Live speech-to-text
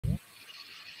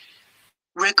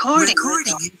Recording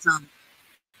is on.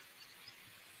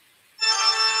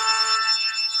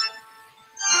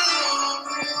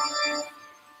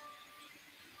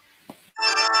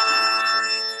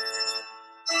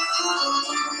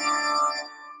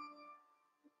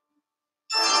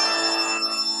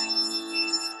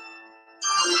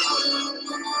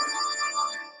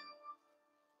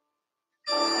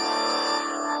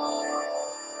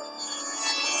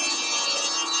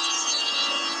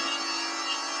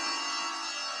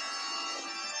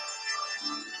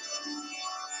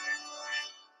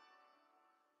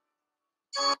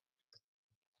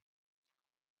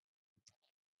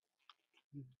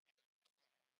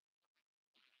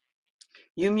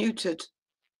 You're muted.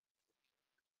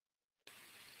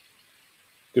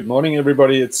 Good morning,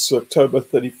 everybody. It's October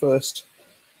 31st.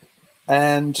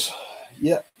 And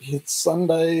yeah, it's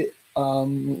Sunday.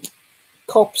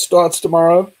 COP starts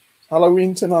tomorrow,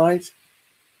 Halloween tonight.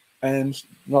 And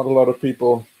not a lot of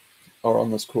people are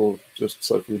on this call, just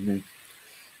Sophie and me.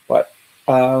 But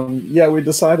yeah, we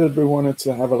decided we wanted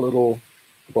to have a little,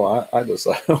 well, I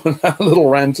decided I want to have a little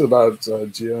rant about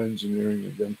geoengineering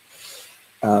again.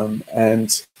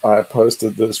 And I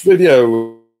posted this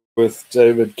video with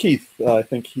David Keith. I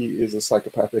think he is a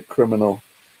psychopathic criminal.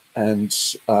 And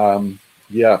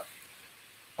yeah,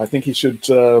 I think he should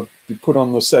be put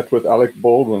on the set with Alec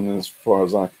Baldwin, as far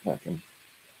as I can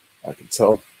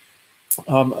tell.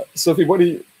 Sophie, what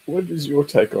is your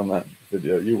take on that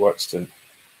video? You watched it.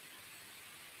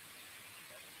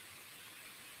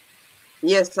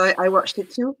 Yes, I watched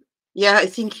it too. Yeah, I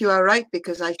think you are right,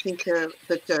 because I think that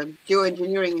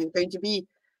geoengineering is going to be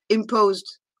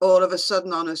imposed all of a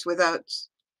sudden on us without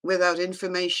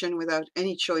information, without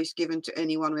any choice given to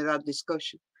anyone, without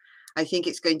discussion. I think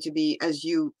it's going to be, as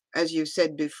you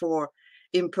said before,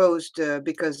 imposed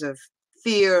because of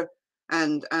fear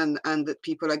and that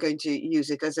people are going to use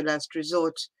it as a last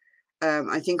resort.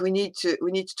 I think we need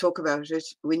to talk about it.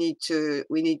 We need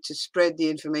to spread the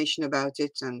information about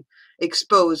it and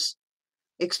expose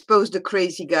the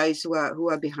crazy guys who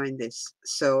are behind this.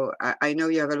 So I know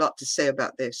you have a lot to say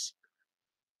about this.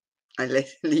 I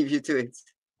leave you to it.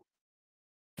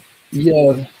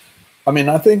 Yeah, I mean,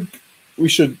 I think we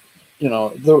should, you know,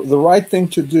 the right thing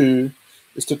to do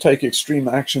is to take extreme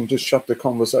action to shut the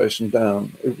conversation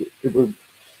down. It would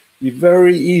be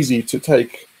very easy to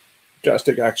take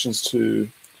drastic actions to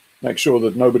make sure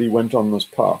that nobody went on this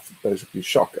path, basically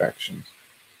shock actions.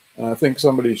 And I think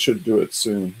somebody should do it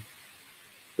soon.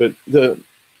 But you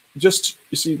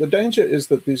see, the danger is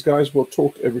that these guys will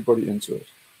talk everybody into it.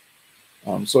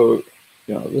 So,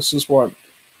 you know, this is what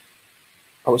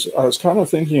I was kind of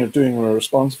thinking of doing a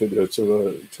response video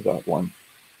to that one,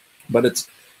 but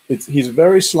he's a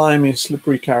very slimy,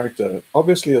 slippery character,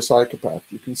 obviously a psychopath.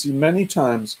 You can see many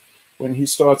times when he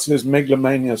starts his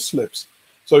megalomania slips.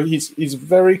 So he's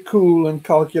very cool and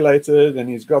calculated, and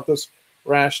he's got this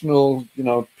rational, you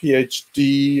know,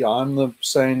 PhD, I'm the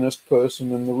sanest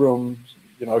person in the room,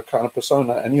 you know, kind of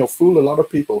persona, and he'll fool a lot of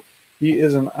people. He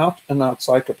is an out-and-out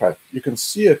psychopath. You can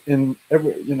see it in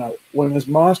every, you know, when his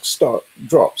mask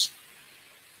drops.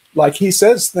 Like, he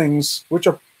says things which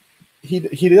are,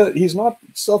 he's not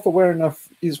self-aware enough.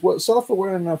 He's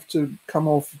self-aware enough to come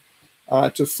off,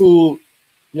 to fool,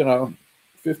 you know,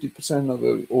 50% of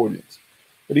the audience.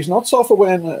 But he's not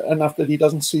self-aware enough that he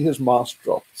doesn't see his mask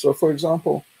drop. So, for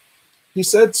example, he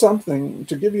said something,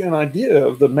 to give you an idea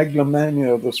of the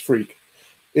megalomania of this freak,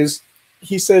 is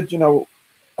he said, you know,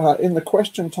 in the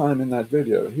question time in that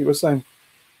video, he was saying,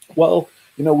 well,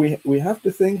 you know, we have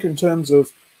to think in terms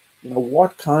of, you know,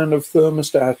 what kind of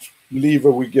thermostat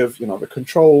lever we give, you know, the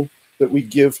control that we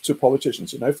give to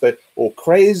politicians. You know, if they're all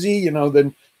crazy, you know,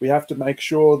 then we have to make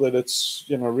sure that it's,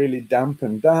 you know, really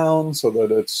dampened down, so that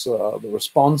it's the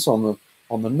response on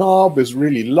the knob is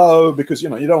really low, because, you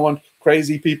know, you don't want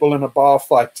crazy people in a bar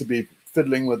fight to be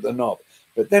fiddling with the knob.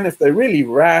 But then if they're really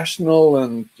rational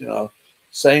and, you know,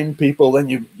 sane people, then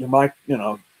you might, you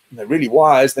know, they're really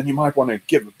wise, then you might want to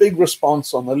give a big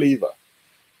response on the lever.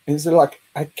 And so, like,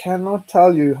 I cannot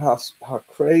tell you how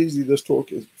crazy this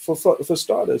talk is. For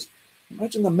starters,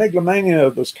 imagine the megalomania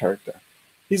of this character.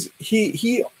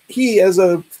 He as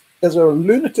a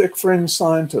lunatic fringe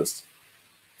scientist,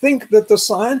 think that the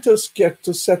scientists get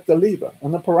to set the lever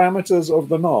and the parameters of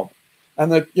the knob,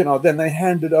 and that, you know, then they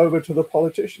hand it over to the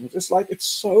politicians. It's like, it's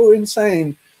so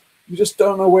insane. You just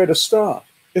don't know where to start.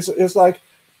 It's like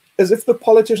as if the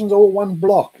politicians are all one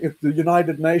block, if the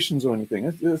United Nations or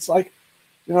anything. It's like,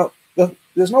 you know,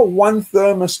 there's no one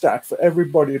thermostat for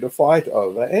everybody to fight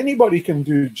over. Anybody can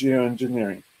do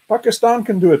geoengineering. Pakistan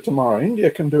can do it tomorrow. India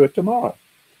can do it tomorrow.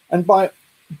 And by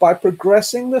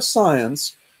progressing the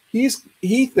science, he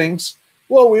thinks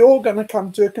well, we're all going to come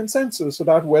to a consensus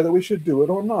about whether we should do it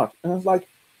or not. And it's like,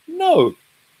 no.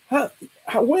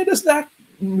 Where does that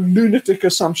lunatic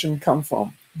assumption come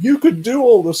from? You could do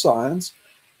all the science,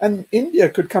 and India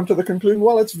could come to the conclusion,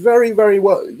 well, it's very, very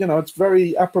well, you know, it's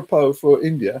very apropos for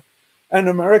India. And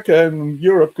America and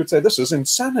Europe could say, this is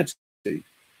insanity.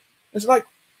 It's like,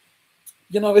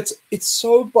 you know, it's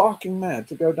so barking mad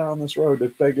to go down this road.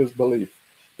 It beggars belief.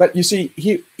 But you see,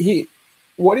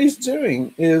 what he's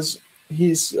doing is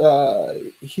he's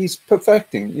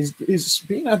perfecting. He's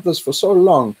been at this for so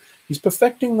long. He's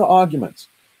perfecting the arguments,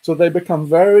 so they become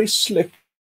very slick,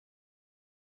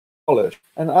 polished.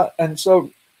 And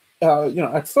so, you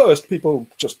know, at first people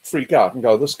just freak out and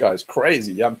go, "This guy's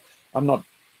crazy. I'm not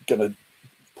gonna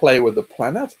play with the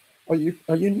planet. Are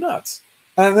you nuts?"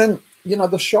 And then, you know,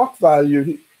 the shock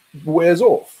value wears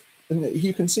off, and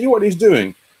you can see what he's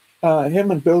doing.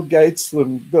 Him and Bill Gates,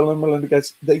 and Bill and Melinda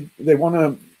Gates, they want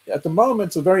to. At the moment,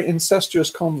 it's a very incestuous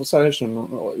conversation.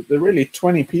 There are really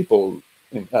 20 people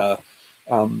that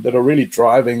are really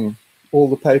driving all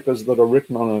the papers that are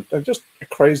written on it. They're just a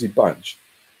crazy bunch,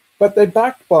 but they're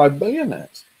backed by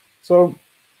billionaires. So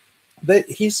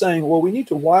he's saying, well, we need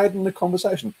to widen the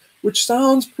conversation, which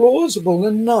sounds plausible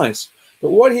and nice.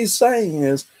 But what he's saying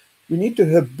is we need to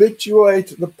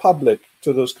habituate the public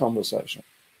to this conversation.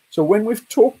 So when we've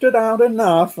talked it out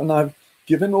enough, and I've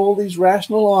given all these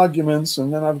rational arguments,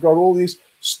 and then I've got all these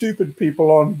stupid people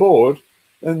on board,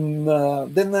 and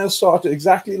then they'll start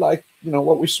exactly like, you know,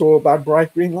 what we saw about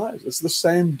bright green lights. It's the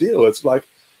same deal. It's like,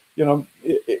 you know,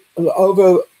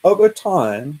 over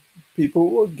time, people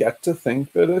will get to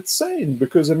think that it's sane,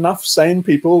 because enough sane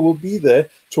people will be there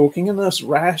talking in this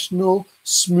rational,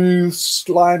 smooth,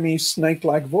 slimy,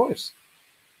 snake-like voice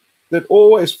that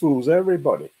always fools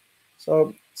everybody.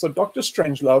 So Dr.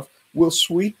 Strangelove will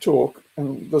sweet talk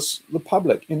the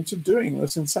public into doing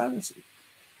this insanity.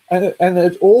 And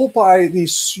it all by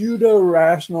these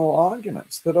pseudo-rational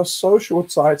arguments that are so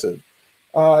short-sighted.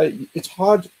 It's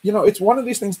hard, you know, it's one of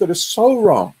these things that is so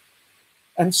wrong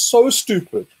and so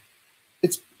stupid.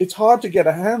 It's hard to get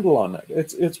a handle on it.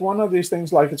 It's one of these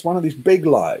things, like it's one of these big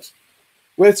lies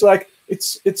where it's like,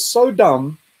 it's so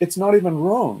dumb, it's not even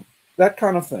wrong, that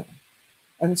kind of thing.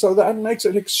 And so that makes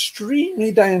it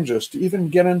extremely dangerous to even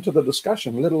get into the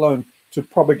discussion, let alone to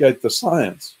propagate the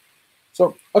science.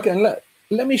 So, okay,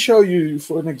 let me show you,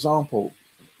 for an example,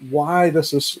 why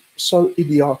this is so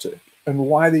idiotic and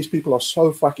why these people are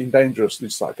so fucking dangerous,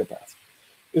 these psychopaths.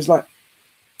 It's like,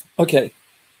 okay,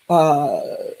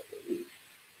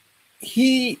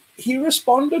 he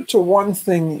responded to one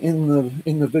thing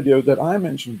in the video that I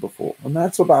mentioned before, and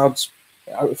that's about,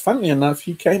 funnily enough,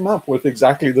 he came up with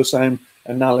exactly the same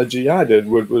analogy I did,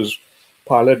 which was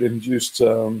pilot-induced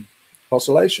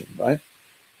oscillation, right?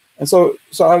 And so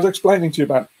I was explaining to you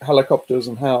about helicopters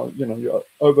and how, you know, your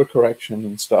overcorrection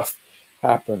and stuff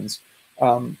happens.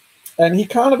 And he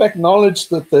kind of acknowledged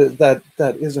that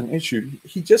that is an issue.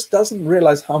 He just doesn't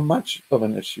realize how much of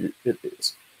an issue it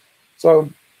is. So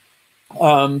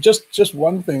just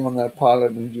one thing on that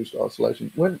pilot-induced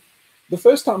oscillation. When the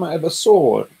first time I ever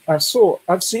saw it,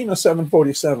 I've seen a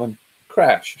 747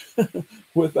 crash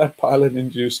with that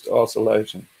pilot-induced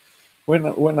oscillation when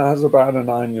I was about a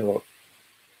 9-year-old.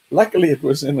 Luckily, it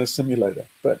was in a simulator.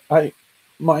 But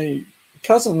my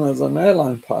cousin is an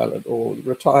airline pilot, or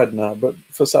retired now, but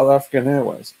for South African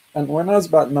Airways. And when I was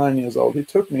about 9 years old, he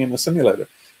took me in a simulator.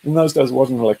 In those days, it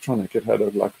wasn't electronic. It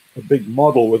had like a big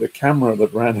model with a camera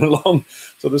that ran along.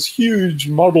 So this huge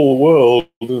model world,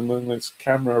 and then this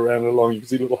camera ran along. You could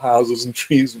see little houses and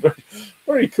trees. Very,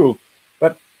 very cool.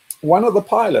 But one of the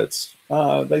pilots,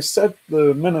 they set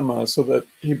the minima so that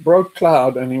he broke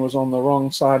cloud and he was on the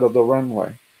wrong side of the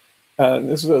runway.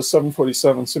 This is a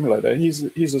 747 simulator.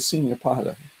 He's a senior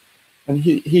pilot, and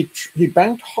he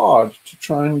banked hard to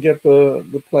try and get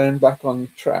the plane back on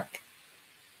track.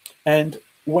 And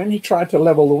when he tried to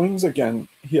level the wings again,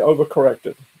 he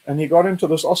overcorrected, and he got into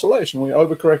this oscillation. We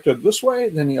overcorrected this way,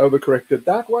 then he overcorrected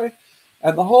that way,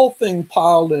 and the whole thing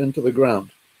piled into the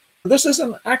ground. This is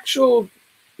an actual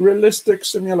realistic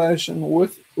simulation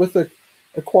with a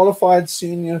qualified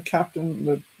senior captain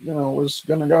that, you know, was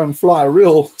going to go and fly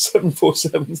real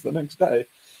 747s the next day,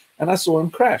 and I saw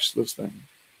him crash this thing.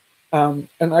 And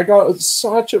I got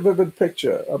such a vivid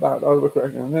picture about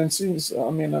overcorrecting. And then since,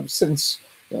 I mean, I've since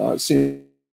seen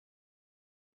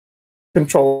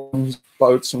control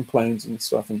boats and planes and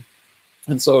stuff,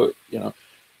 and so, you know,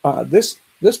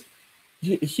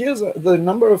 here's the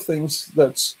number of things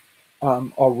that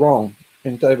are wrong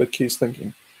in David Key's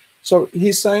thinking. So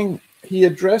he's saying, he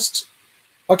addressed,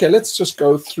 okay, let's just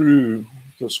go through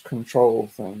this control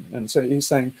thing. And so he's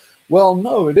saying, well,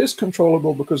 no, it is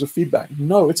controllable because of feedback.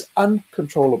 No, it's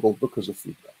uncontrollable because of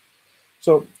feedback.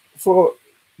 So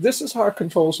this is how a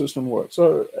control system works.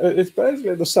 So it's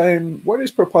basically the same. What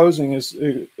he's proposing is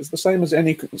the same as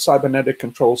any cybernetic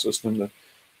control system that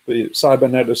the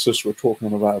cyberneticists were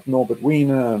talking about, Norbert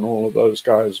Wiener and all of those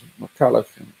guys,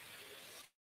 McCulloch and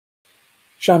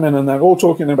Shannon, and they're all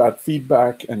talking about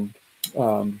feedback and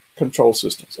control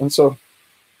systems. And so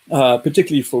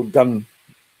particularly for gun,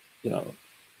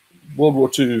 World War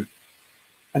II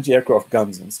anti-aircraft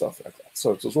guns and stuff like that.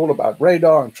 So it was all about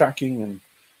radar and tracking and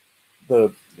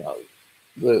the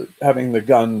having the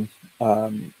gun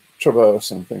traverse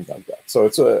and things like that. So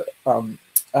it's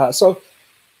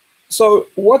so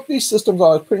what these systems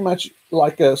are is pretty much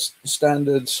like a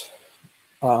standard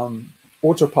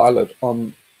autopilot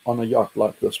on a yacht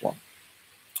like this one.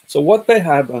 So what they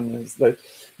happen is that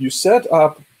you set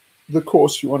up the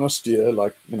course you want to steer,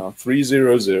 like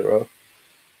 300,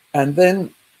 and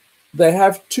then they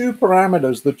have two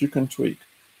parameters that you can tweak.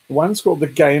 One's called the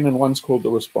gain and one's called the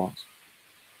response.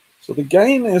 So the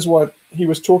gain is what he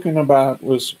was talking about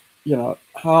was,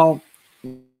 how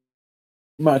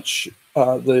much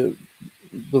the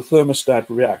thermostat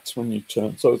reacts when you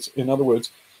turn. So it's, in other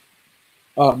words,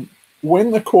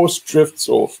 when the course drifts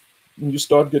off and you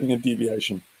start getting a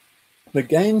deviation, the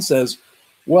gain says,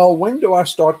 well, when do I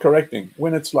start correcting?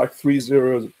 When it's like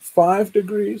 305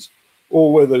 degrees,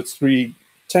 or whether it's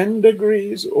 310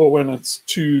 degrees, or when it's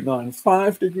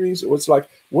 295 degrees, or it's like,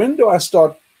 when do I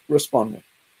start responding?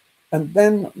 And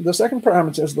then the second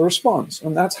parameter is the response,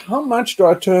 and that's how much do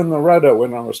I turn the rudder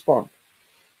when I respond.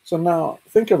 So now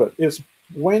think of it,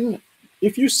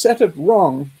 if you set it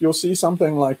wrong, you'll see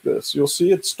something like this. You'll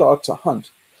see it start to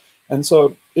hunt. And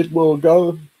so it will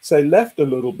go, say, left a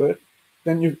little bit,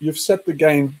 then you've set the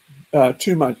gain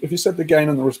too much. If you set the gain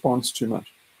and the response too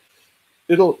much,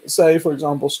 it'll say, for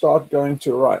example, start going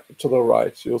to the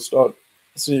right. You'll start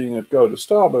seeing it go to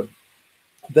starboard.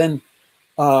 Then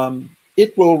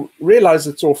it will realize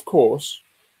it's off course,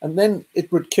 and then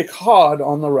it would kick hard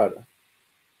on the rudder.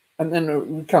 And then it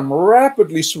would come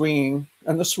rapidly swinging,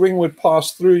 and the swing would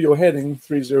pass through your heading,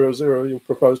 300, your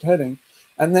proposed heading,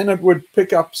 and then it would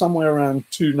pick up somewhere around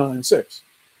 296.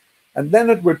 And then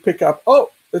it would pick up,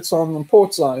 oh, it's on the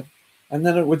port side, and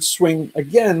then it would swing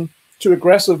again too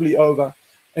aggressively over.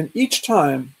 And each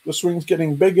time, the swing's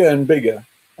getting bigger and bigger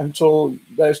until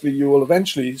basically you will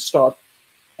eventually start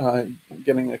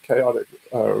getting a chaotic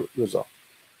result.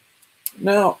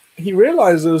 Now, he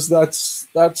realizes that's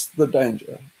the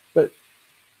danger, but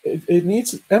it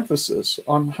needs emphasis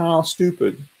on how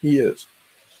stupid he is.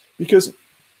 Because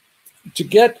to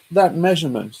get that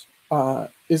measurement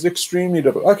is extremely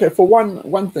difficult. Okay, for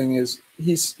one thing is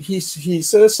he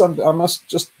says something. I must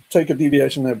just take a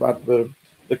deviation there about the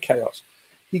chaos.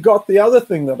 He got the other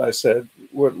thing that I said,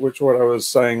 which what I was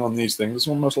saying on these things. It's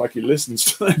almost like he listens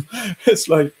to them. It's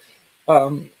like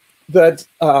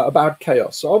about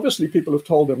chaos. So obviously people have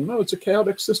told him, no, it's a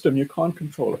chaotic system. You can't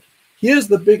control it. Here's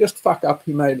the biggest fuck up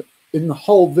he made in the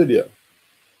whole video.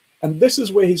 And this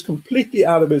is where he's completely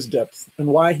out of his depth and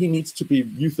why he needs to be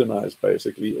euthanized,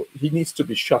 basically. He needs to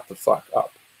be shut the fuck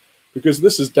up because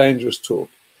this is dangerous talk.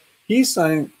 He's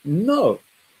saying, no,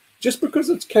 just because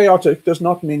it's chaotic does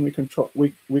not mean we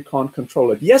can't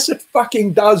control it. Yes, it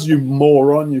fucking does, you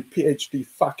moron, you PhD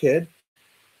fuckhead.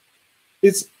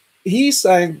 He's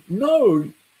saying,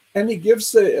 no, and he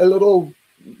gives a little,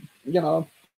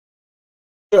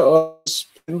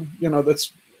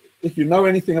 that's, if you know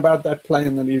anything about that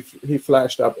plane that he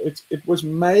flashed up, it was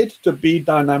made to be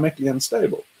dynamically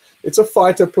unstable. It's a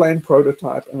fighter plane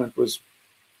prototype, and it was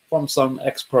from some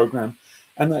X program,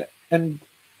 and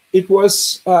it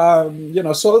was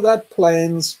so that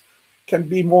planes can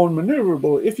be more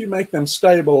maneuverable. If you make them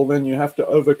stable, then you have to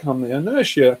overcome the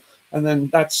inertia, and then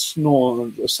that's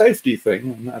more a safety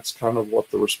thing, and that's kind of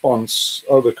what the response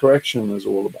overcorrection is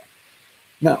all about.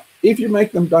 Now, if you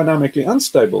make them dynamically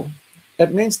unstable,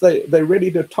 it means they're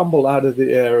ready to tumble out of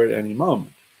the air at any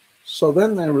moment. So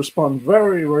then they respond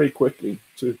very, very quickly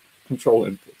to control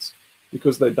inputs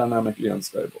because they're dynamically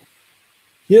unstable.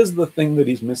 Here's the thing that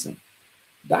he's missing.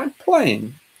 That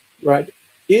plane, right,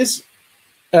 is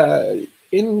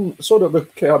in sort of a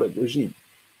chaotic regime,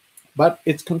 but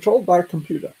it's controlled by a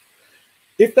computer.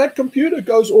 If that computer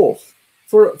goes off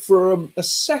for a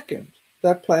second,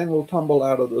 that plane will tumble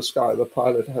out of the sky. The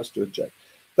pilot has to eject.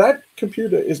 That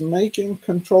computer is making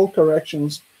control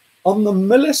corrections on the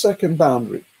millisecond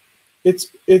boundary. It's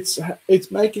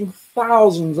making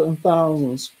thousands and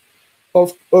thousands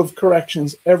of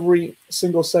corrections every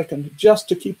single second just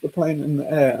to keep the plane in the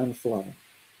air and flying.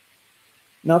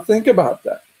 Now think about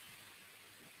that.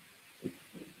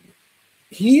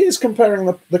 He is comparing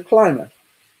the climate,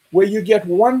 where you get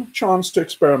one chance to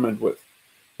experiment with,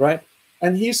 right?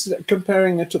 And he's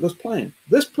comparing it to this plane.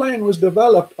 This plane was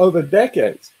developed over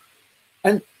decades,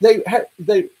 and they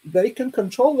can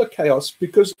control the chaos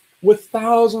because with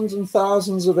thousands and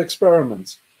thousands of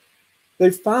experiments,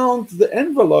 they found the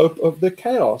envelope of the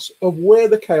chaos, of where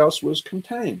the chaos was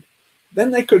contained.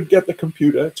 Then they could get the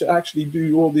computer to actually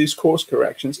do all these course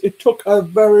corrections. It took a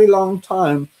very long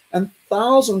time and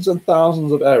thousands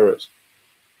of errors.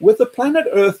 With the planet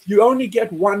Earth, you only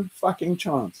get one fucking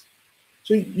chance.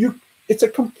 So it's a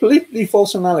completely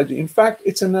false analogy. In fact,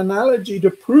 it's an analogy to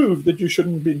prove that you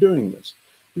shouldn't be doing this.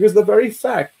 Because the very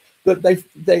fact that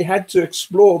they had to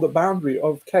explore the boundary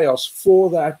of chaos for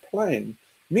that plane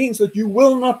means that you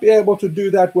will not be able to do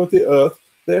that with the Earth.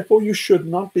 Therefore, you should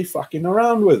not be fucking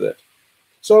around with it.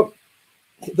 So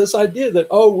this idea that,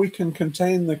 oh, we can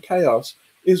contain the chaos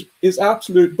is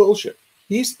absolute bullshit.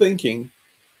 He's thinking,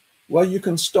 well, you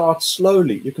can start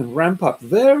slowly. You can ramp up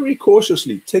very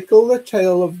cautiously, tickle the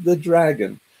tail of the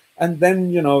dragon. And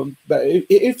then, you know,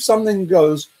 if something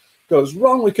goes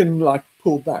wrong, we can like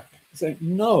pull back. Say,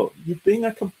 no, you're being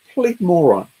a complete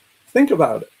moron. Think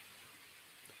about it.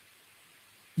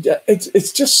 Yeah,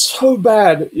 it's just so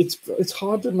bad. It's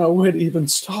hard to know where to even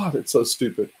start. It's so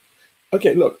stupid.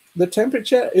 Okay, look, the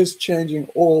temperature is changing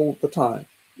all the time,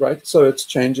 right? So it's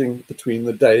changing between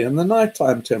the day and the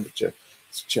nighttime temperature.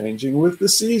 It's changing with the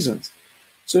seasons.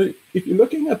 So if you're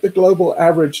looking at the global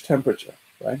average temperature,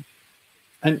 right?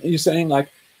 And you're saying like,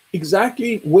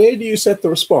 exactly where do you set the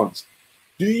response?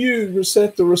 Do you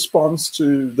set the response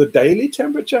to the daily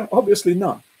temperature? Obviously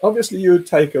not. Obviously you would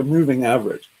take a moving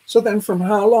average. So then from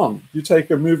how long? You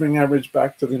take a moving average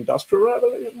back to the industrial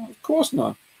revolution? Of course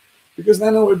not, because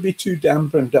then it would be too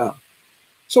dampened down.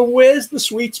 So where's the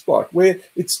sweet spot where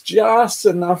it's just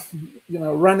enough, you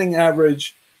know, running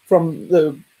average from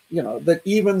the, you know, that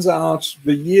evens out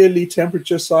the yearly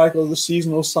temperature cycle, the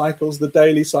seasonal cycles, the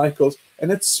daily cycles,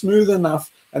 and it's smooth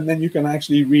enough, and then you can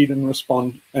actually read and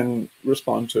respond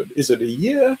to it. Is it a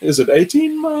year? Is it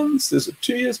 18 months? Is it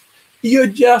 2 years? You're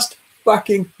just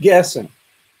fucking guessing.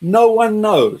 No one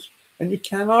knows. And you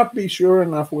cannot be sure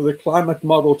enough with a climate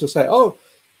model to say, oh,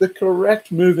 the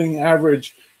correct moving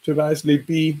average to basically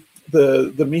be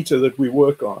the meter that we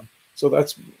work on. So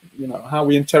that's, you know, how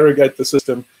we interrogate the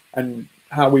system and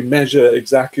how we measure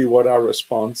exactly what our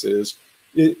response is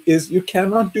you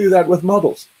cannot do that with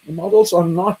models. The models are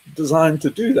not designed to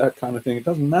do that kind of thing. It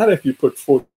doesn't matter if you put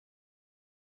 4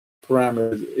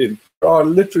 parameters in. There are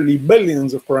literally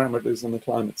billions of parameters in the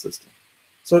climate system.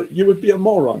 So you would be a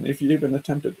moron if you even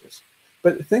attempted this.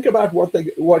 But think about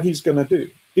what he's going to do.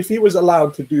 If he was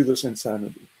allowed to do this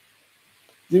insanity,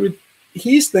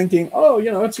 he's thinking, oh,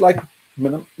 you know, it's like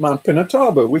Mount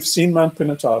Pinatubo. We've seen Mount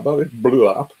Pinatubo. It blew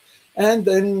up. And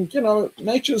then, you know,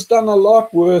 nature's done a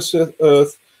lot worse with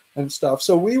Earth and stuff.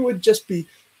 So we would just be,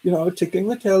 you know, tickling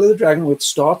the tail of the dragon. We'd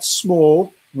start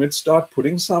small. We'd start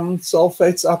putting some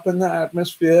sulfates up in the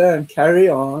atmosphere and carry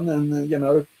on and, you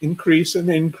know, increase and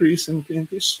increase and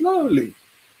increase slowly.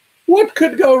 What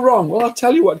could go wrong? Well, I'll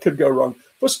tell you what could go wrong.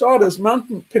 For starters,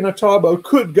 Mount Pinatubo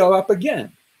could go up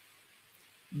again.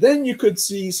 Then you could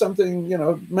see something, you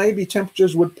know, maybe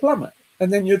temperatures would plummet.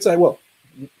 And then you'd say, well,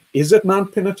 is it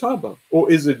Mount Pinatubo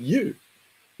or is it you?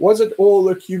 Was it all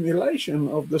the accumulation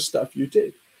of the stuff you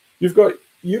did? You've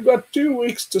got 2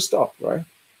 weeks to stop, right?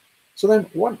 So then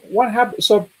what happened?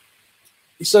 So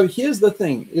here's the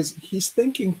thing, is he's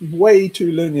thinking way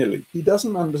too linearly. He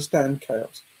doesn't understand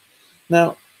chaos.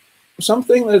 Now,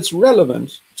 something that's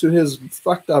relevant to his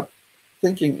fucked up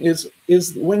thinking is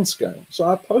the wind scale. So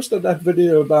I posted that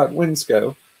video about wind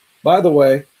scale. By the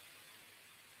way,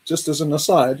 just as an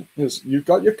aside, is you've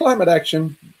got your climate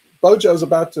action. Bojo's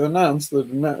about to announce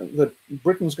that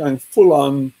Britain's going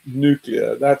full-on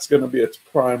nuclear. That's going to be its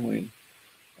primary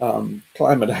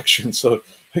climate action. So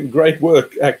great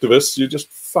work, activists. You just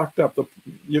fucked up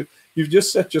you've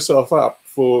just set yourself up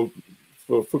for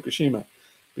Fukushima,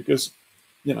 because,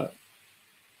 you know,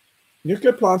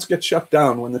 nuclear plants get shut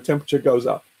down when the temperature goes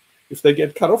up. If they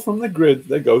get cut off from the grid,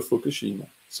 they go Fukushima.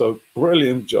 So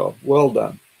brilliant job. Well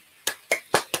done.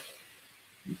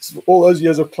 All those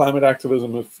years of climate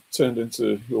activism have turned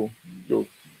into your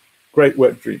great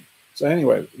wet dream. So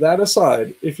anyway, that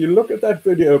aside, if you look at that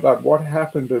video about what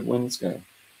happened at Windscale,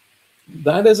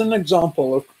 that is an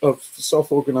example of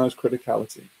self-organized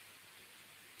criticality.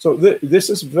 So this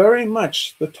is very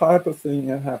much the type of thing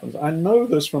that happens. I know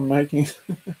this from making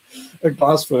a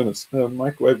glass furnace, a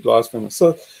microwave glass furnace.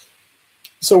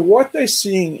 So what they're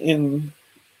seeing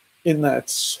in that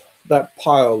that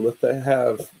pile that they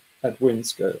have at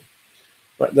Windscale.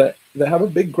 Right, they have a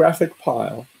big graphic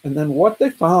pile, and then what they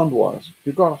found was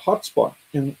you've got a hotspot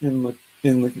in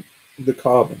the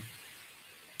carbon.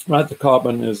 Right, the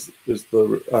carbon is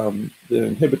the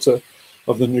inhibitor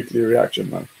of the nuclear reaction.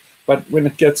 Right? But when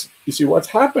it gets, you see what's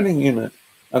happening in it,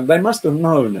 and they must have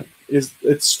known it, is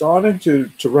it's starting to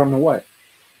run away.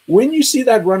 When you see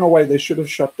that run away, they should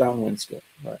have shut down Windscale,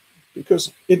 right?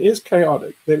 Because it is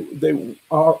chaotic. They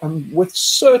are with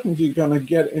certainty going to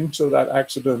get into that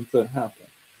accident that happened.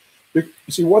 You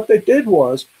see, what they did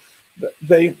was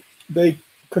they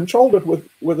controlled it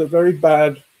with a very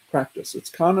bad practice. It's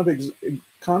kind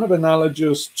of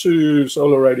analogous to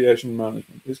solar radiation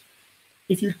management. Is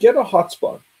if you get a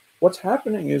hotspot, what's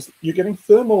happening is you're getting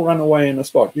thermal runaway in a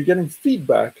spot. You're getting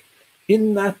feedback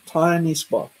in that tiny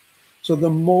spot. So the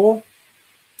more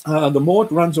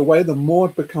it runs away, the more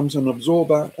it becomes an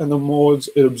absorber, and the more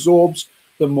it absorbs,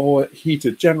 the more heat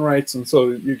it generates, and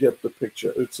so you get the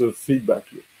picture. It's a feedback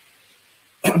loop.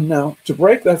 Now, to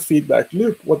break that feedback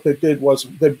loop, what they did was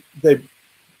they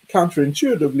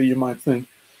counterintuitively, you might think,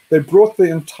 they brought the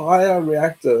entire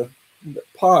reactor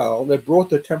pile, they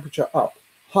brought the temperature up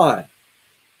high,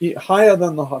 higher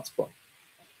than the hotspot.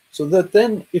 So that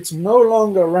then it's no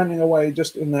longer running away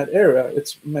just in that area,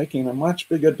 it's making a much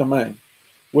bigger domain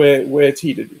where it's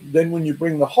heated. Then when you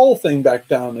bring the whole thing back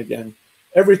down again,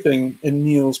 everything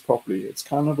anneals properly. It's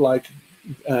kind of like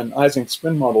an Ising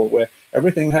spin model where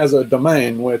everything has a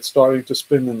domain where it's starting to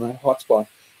spin in the hotspot.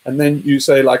 And then you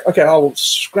say like, okay, I'll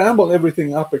scramble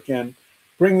everything up again,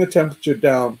 bring the temperature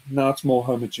down, now it's more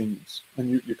homogeneous. And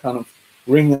you kind of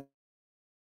bring it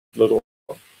a little.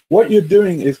 What you're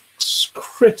doing is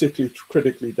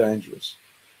critically dangerous.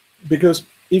 Because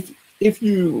if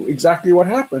you, exactly what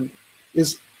happened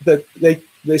is that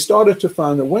they started to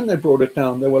find that when they brought it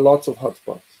down, there were lots of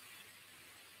hotspots.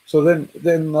 So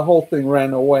then the whole thing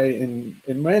ran away in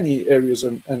many areas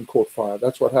and caught fire.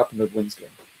 That's what happened at Windscale.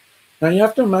 Now you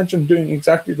have to imagine doing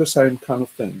exactly the same kind of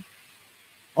thing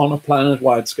on a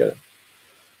planet-wide scale.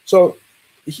 So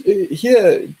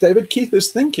here, David Keith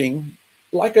is thinking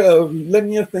like a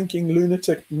linear thinking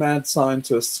lunatic mad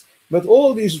scientist with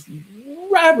all these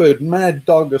rabid mad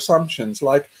dog assumptions,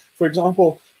 like, for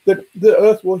example, that the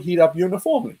Earth will heat up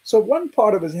uniformly. So one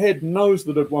part of his head knows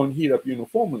that it won't heat up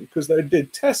uniformly because they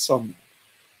did tests on that.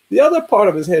 The other part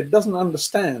of his head doesn't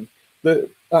understand the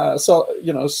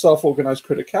self-organized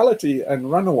criticality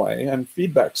and runaway and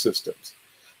feedback systems.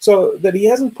 So that he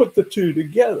hasn't put the two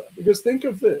together. Because think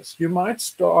of this, you might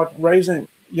start raising,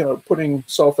 putting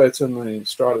sulfates in the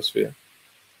stratosphere.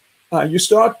 You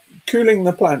start cooling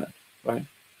the planet, right?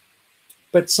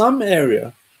 But some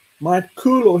area might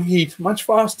cool or heat much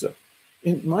faster.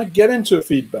 It might get into a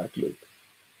feedback loop.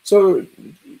 So,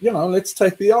 let's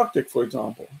take the Arctic, for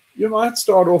example. You might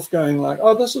start off going like,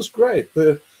 oh, this is great.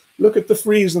 Look at the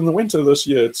freeze in the winter this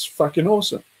year. It's fucking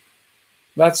awesome.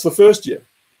 That's the first year.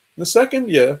 The second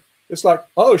year, it's like,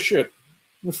 oh, shit.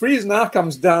 The freeze now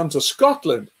comes down to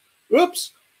Scotland.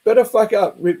 Oops, better fuck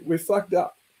up. We fucked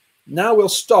up. Now we'll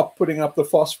stop putting up the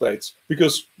phosphates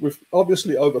because we've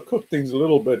obviously overcooked things a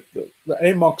little bit. The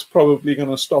AMOC's probably going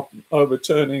to stop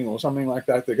overturning or something like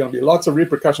that. There are going to be lots of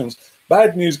repercussions.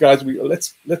 Bad news, guys.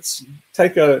 Let's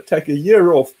take a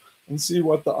year off and see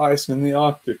what the ice in the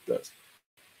Arctic does.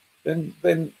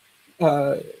 Then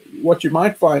what you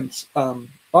might find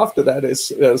after that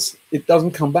is it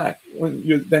doesn't come back.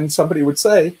 Then somebody would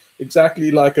say,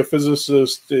 exactly like a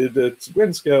physicist did at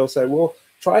Windscale, say, well,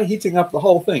 try heating up the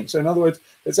whole thing. So in other words,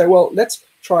 they say, well, let's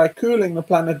try cooling the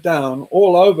planet down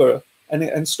all over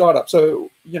and start up. So,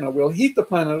 we'll heat the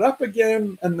planet up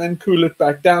again and then cool it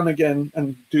back down again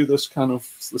and do this kind of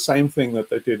the same thing that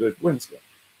they did at Windscale.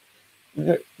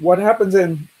 What happens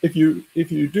then if you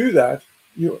do that,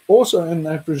 you're also in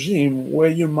that regime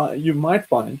where you might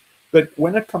find that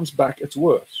when it comes back, it's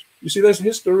worse. You see, there's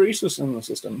hysteresis in the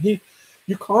system.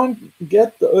 You can't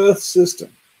get the Earth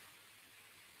system,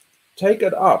 take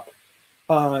it up,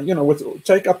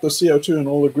 take up the CO2 and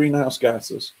all the greenhouse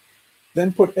gases,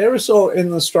 then put aerosol in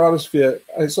the stratosphere.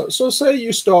 So say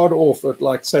you start off at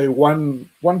like, say, 1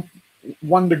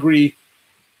 degree,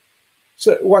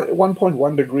 so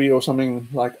 1.1 degree or something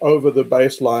like over the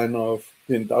baseline of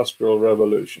the Industrial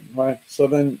Revolution, right? So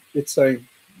then it's saying,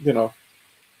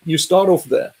 you start off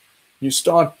there. You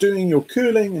start doing your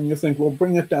cooling and you think, well,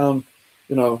 bring it down,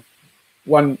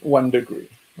 1 degree,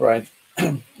 right?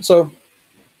 So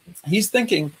he's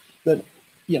thinking that,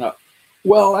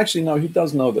 well, actually, no, he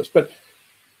does know this. But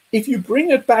if you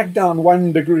bring it back down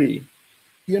 1 degree,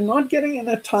 you're not getting in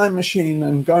a time machine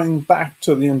and going back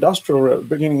to the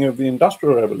beginning of the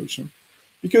Industrial Revolution,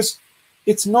 because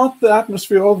it's not the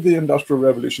atmosphere of the Industrial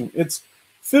Revolution. It's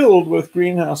filled with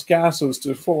greenhouse gases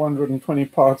to 420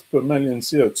 parts per million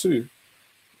CO2,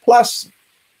 plus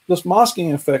this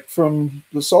masking effect from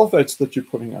the sulfates that you're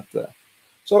putting up there.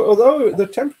 So although the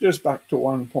temperature is back to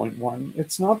 1.1,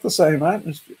 it's not the same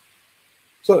atmosphere.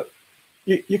 So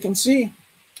you can see,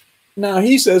 now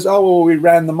he says, oh, well, we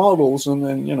ran the models, and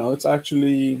then, you know, it's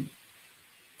actually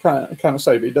kind of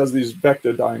safe. He does these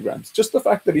vector diagrams. Just the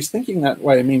fact that he's thinking that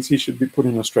way means he should be put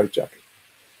in a straitjacket.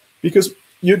 Because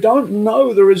you don't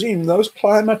know the regime. Those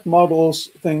climate models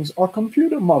things are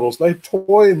computer models. They're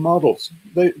toy models.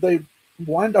 They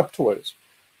wind up toys.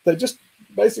 They just,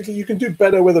 basically, you can do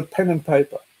better with a pen and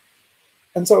paper.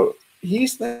 And so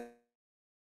he's thinking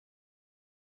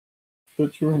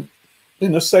that you're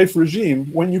in a safe regime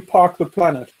when you park the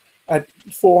planet at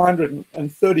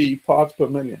 430 parts per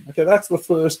million. Okay, that's the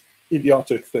first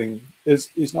idiotic thing,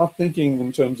 is not thinking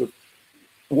in terms of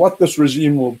what this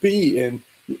regime will be in.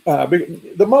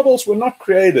 The models were not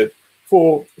created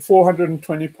for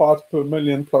 420 parts per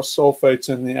million plus sulfates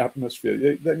in the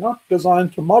atmosphere. They're not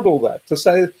designed to model that. To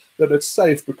say that it's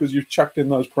safe because you've chucked in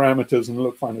those parameters and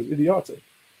look fine is idiotic.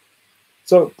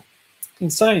 So,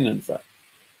 insane, in fact.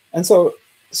 And so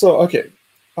okay,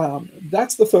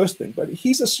 that's the first thing. But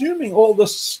he's assuming all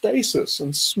this stasis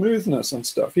and smoothness and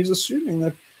stuff. He's assuming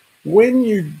that when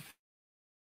you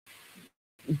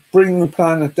bring the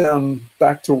planet down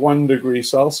back to 1 degree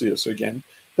Celsius again,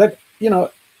 that, you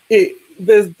know,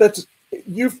 that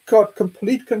you've got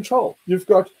complete control. You've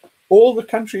got all the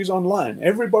countries online.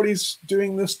 Everybody's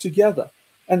doing this together.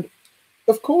 And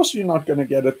of course you're not going to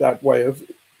get it that way. Of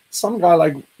some guy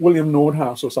like William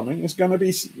Nordhaus or something is going to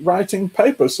be writing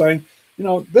papers saying, you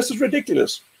know, this is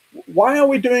ridiculous. Why are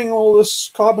we doing all this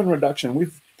carbon reduction?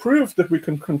 We've proved that we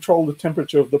can control the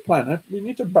temperature of the planet. We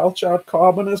need to belch out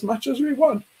carbon as much as we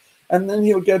want. And then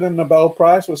he'll get a Nobel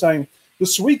Prize for saying the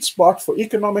sweet spot for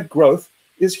economic growth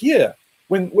is here.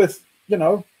 When with, you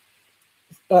know,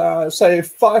 say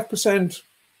 5%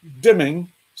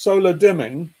 dimming, solar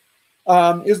dimming,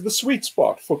 is the sweet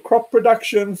spot for crop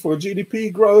production, for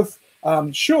GDP growth.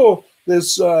 Sure,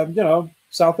 there's, you know,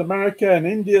 South America and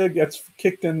India gets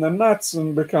kicked in the nuts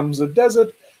and becomes a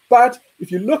desert. But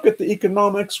if you look at the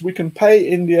economics, we can pay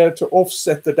India to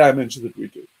offset the damage that we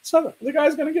do. So the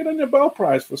guy's going to get a Nobel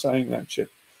Prize for saying that shit.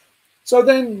 So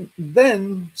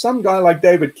then some guy like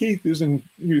David Keith,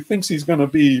 who thinks he's going to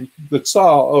be the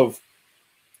tsar of,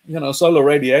 you know, solar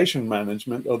radiation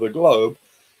management of the globe,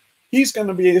 he's going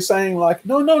to be saying like,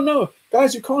 no,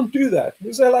 guys, you can't do that.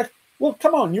 Because they're like, well,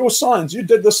 come on, your science, you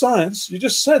did the science. You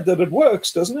just said that it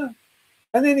works, doesn't it?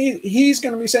 And then he's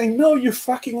going to be saying, no, you're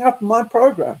fucking up my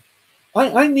program.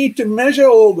 I need to measure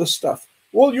all this stuff.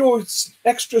 All your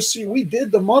extra we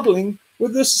did the modeling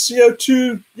with this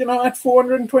CO2, you know, at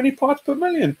 420 parts per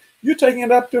million. You're taking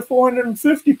it up to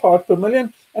 450 parts per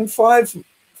million and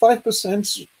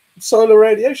 5% solar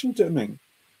radiation dimming.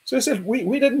 So he said,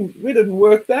 we didn't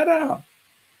work that out.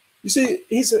 You see,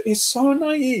 he's so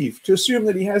naive to assume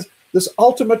that he has this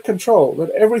ultimate control, that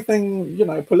everything, you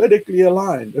know, politically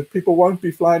aligned, that people won't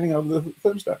be flying over the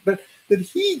thermostat, but that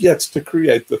he gets to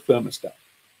create the thermostat.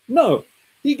 No,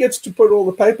 he gets to put all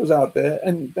the papers out there,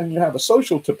 and then you have a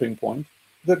social tipping point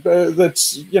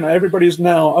that's, you know, everybody's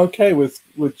now okay with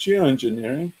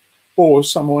geoengineering, or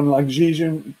someone like Xi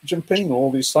Jinping,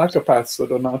 all these psychopaths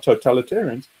that are now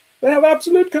totalitarians. They have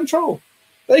absolute control.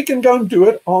 They can go and do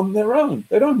it on their own.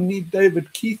 They don't need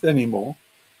David Keith anymore.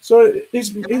 So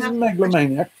he's a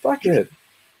megalomaniac. Fuck it.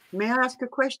 May I ask a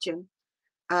question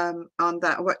on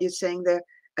that? What you're saying there,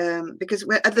 because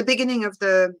at the beginning of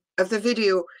the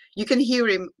video, you can hear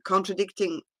him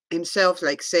contradicting himself,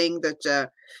 like saying that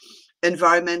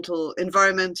environmental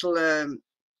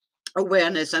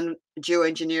awareness and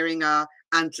geoengineering are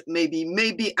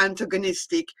maybe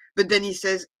antagonistic. But then he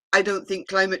says, I don't think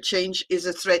climate change is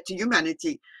a threat to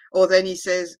humanity. Or then he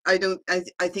says, I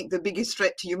think the biggest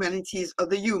threat to humanity are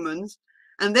the humans.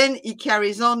 And then he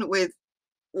carries on with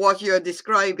what you're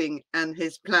describing and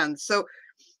his plans. So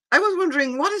I was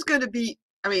wondering what is going to be,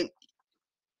 I mean,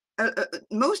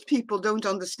 most people don't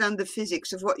understand the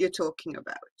physics of what you're talking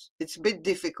about. It's a bit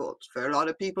difficult for a lot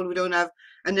of people who don't have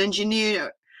an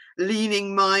engineer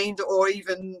leaning mind, or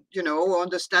even, you know,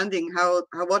 understanding how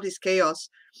what is chaos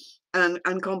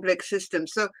and complex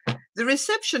systems. So the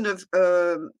reception of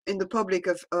in the public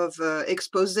of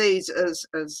exposés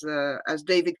as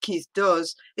David Keith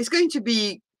does is going to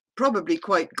be probably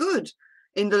quite good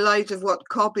in the light of what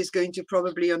COP is going to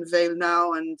probably unveil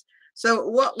now. And so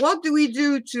what do we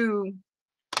do to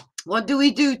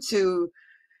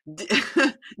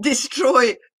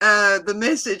destroy the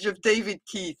message of David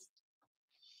Keith?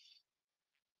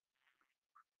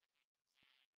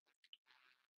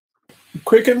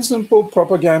 quick and simple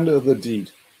propaganda of the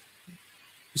deed.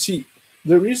 You see,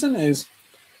 the reason is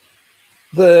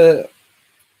this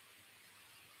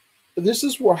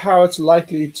is how it's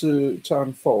likely to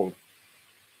unfold.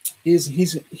 Is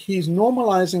he's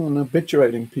normalizing and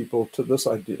habituating people to this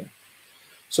idea,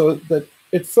 so that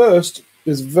at first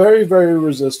is very, very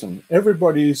resistant.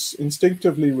 Everybody's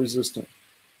instinctively resistant.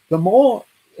 The more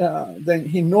then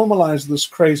he normalized this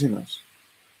craziness,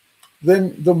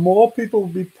 then the more people will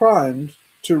be primed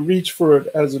to reach for it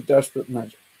as a desperate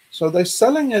measure. So they're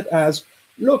selling it as,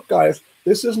 look, guys,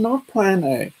 this is not plan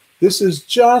A. This is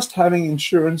just having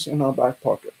insurance in our back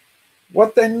pocket.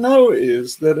 What they know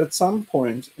is that at some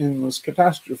point in this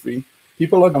catastrophe,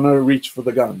 people are going to reach for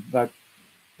the gun, that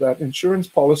insurance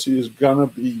policy is going to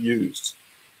be used.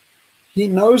 He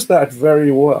knows that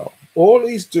very well. All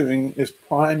he's doing is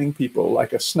priming people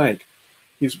like a snake.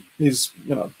 He's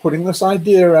putting this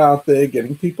idea out there,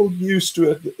 getting people used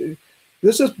to it.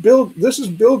 This is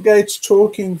Bill Gates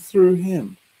talking through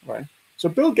him, right? So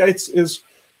Bill Gates is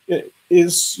the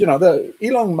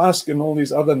Elon Musk and all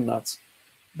these other nuts.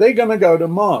 They're going to go to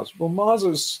Mars. Well, Mars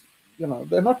is,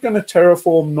 they're not going to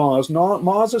terraform Mars.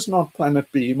 Mars is not planet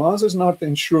B. Mars is not the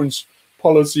insurance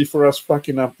policy for us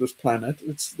fucking up this planet.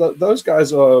 Those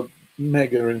guys are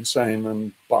mega insane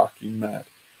and barking mad.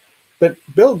 But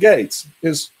Bill Gates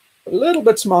is a little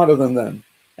bit smarter than them.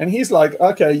 And he's like,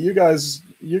 okay, you guys,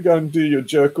 you go and do your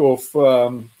jerk off,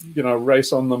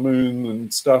 race on the moon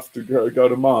and stuff to go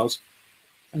to Mars.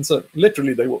 And so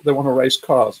literally they want to race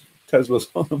cars, Teslas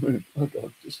on the moon. Oh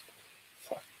God, just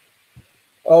fuck.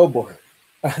 Oh boy.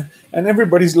 And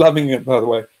everybody's loving it, by the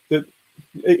way.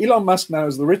 Elon Musk now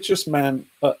is the richest man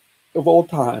of all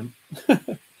time.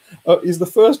 He's the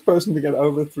first person to get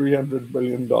over $300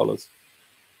 billion.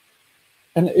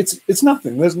 And it's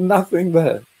nothing. There's nothing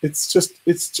there. It's just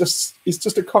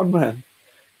a con man.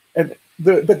 But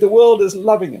the world is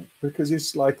loving it because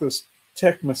he's like this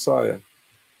tech messiah.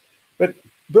 But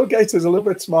Bill Gates is a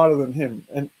little bit smarter than him.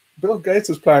 And Bill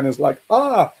Gates' plan is like,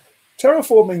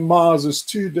 terraforming Mars is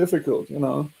too difficult,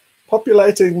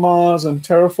 Populating Mars and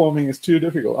terraforming is too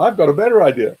difficult. I've got a better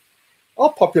idea.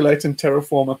 I'll populate and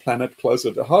terraform a planet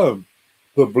closer to home,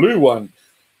 the blue one.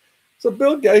 So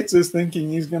Bill Gates is thinking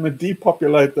he's going to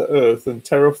depopulate the Earth and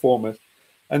terraform it,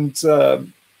 and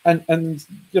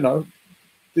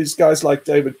these guys like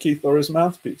David Keith are his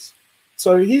mouthpiece.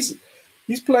 So he's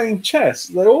playing chess.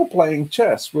 They're all playing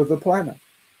chess with the planet,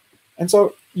 and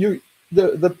so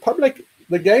the public,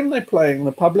 the game they're playing,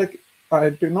 the public. I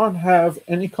do not have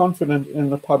any confidence in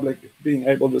the public being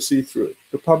able to see through it.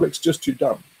 The public's just too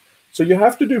dumb. So you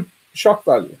have to do shock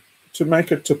value to make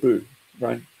it taboo,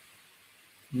 right?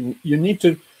 You need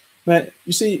to,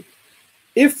 you see,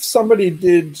 if somebody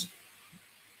did,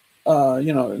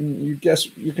 you guess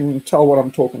you can tell what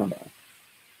I'm talking about.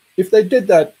 If they did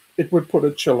that, it would put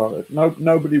a chill on it.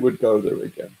 Nobody would go there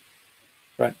again,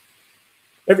 right?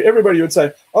 Everybody would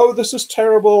say, oh, this is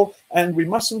terrible, and we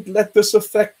mustn't let this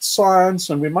affect science,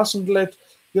 and we mustn't let,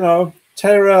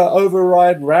 terror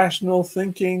override rational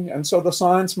thinking, and so the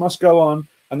science must go on.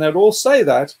 And they'd all say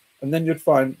that, and then you'd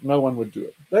find no one would do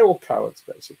it. They're all cowards,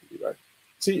 basically, right?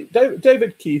 See,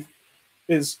 David Keith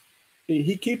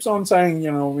he keeps on saying,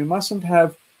 we mustn't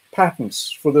have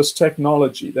patents for this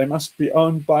technology. They must be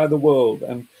owned by the world,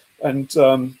 and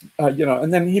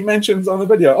then he mentions on the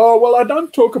video, oh, well, I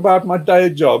don't talk about my day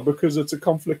job because it's a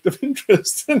conflict of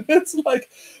interest. And it's like,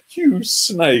 you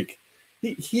snake.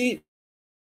 He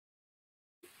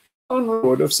on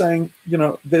record of saying,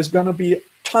 there's going to be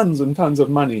tons and tons of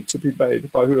money to be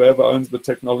paid by whoever owns the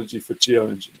technology for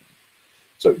geoengineering.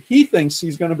 So he thinks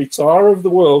he's going to be Tsar of the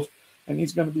world, and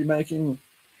he's going to be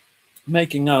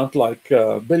making out like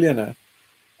a billionaire.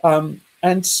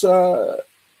 There's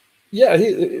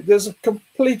a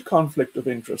complete conflict of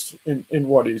interest in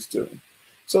what he's doing.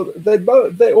 So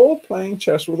they're all playing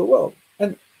chess with the world,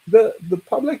 and the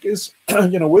public is,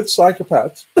 with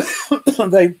psychopaths,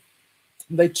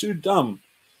 they're too dumb.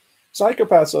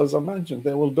 Psychopaths, as I mentioned,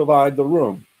 they will divide the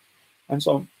room, and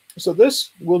so this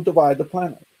will divide the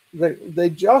planet. They're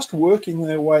just working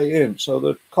their way in, so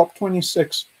that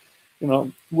COP26,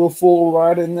 will fall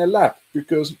right in their lap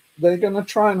because they're going to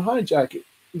try and hijack it.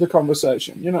 The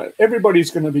conversation,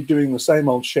 everybody's going to be doing the same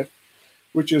old shit,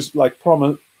 which is like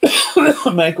promise,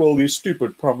 make all these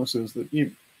stupid promises that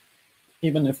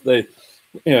even if they,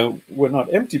 were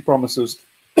not empty promises,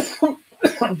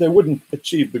 they wouldn't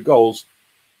achieve the goals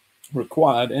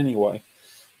required anyway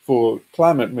for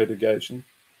climate mitigation.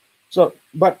 So,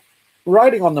 but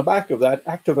riding on the back of that,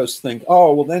 activists think,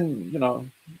 oh, well then,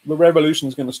 the revolution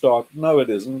is going to start. No, it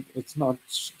isn't. It's not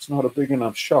a big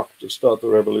enough shock to start the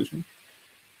revolution.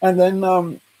 And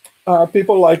then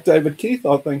people like David Keith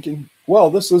are thinking, well,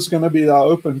 this is going to be our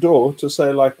open door to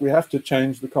say, like, we have to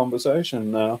change the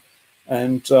conversation now.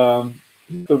 And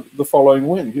the following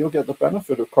wind, you'll get the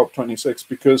benefit of COP26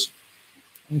 because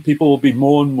people will be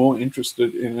more and more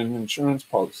interested in an insurance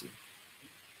policy.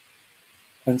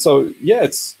 And so, yeah,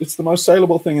 it's the most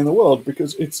saleable thing in the world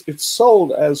because it's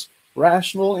sold as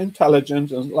rational,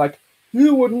 intelligent, and like,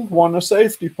 who wouldn't want a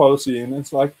safety policy? And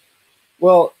it's like,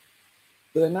 well,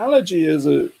 the analogy is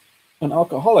an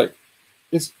alcoholic.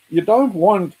 Is you don't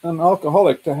want an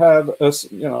alcoholic to have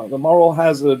the moral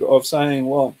hazard of saying,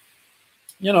 well,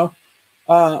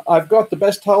 I've got the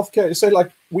best healthcare. You say,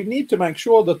 like, we need to make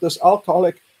sure that this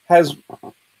alcoholic has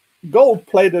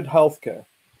gold-plated healthcare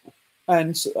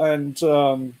and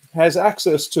has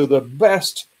access to the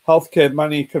best healthcare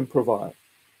money can provide.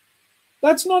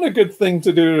 That's not a good thing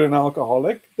to do to an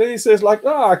alcoholic. Then he says, like,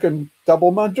 I can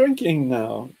double my drinking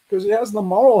now, because he has the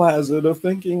moral hazard of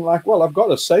thinking, like, well, I've got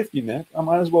a safety net. I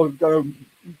might as well go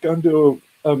and do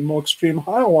a more extreme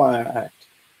high wire act.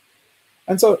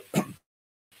 And so,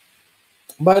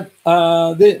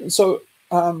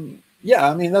 yeah,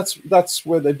 I mean, that's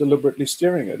where they're deliberately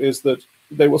steering it, is that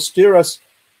they will steer us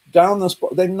down this.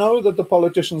 They know that the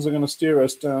politicians are going to steer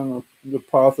us down the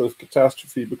path of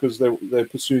catastrophe because they're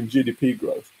pursuing GDP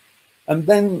growth, and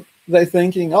then they're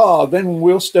thinking, then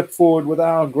we'll step forward with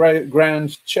our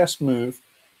grand chess move,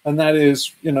 and that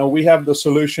is, we have the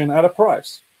solution at a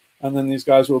price, and then these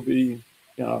guys will be,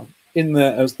 in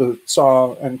there as the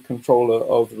Tsar and controller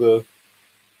of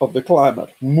the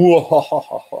climate.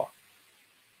 And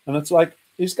it's like,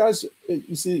 these guys,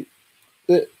 you see,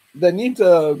 they need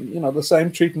the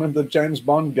same treatment that James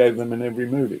Bond gave them in every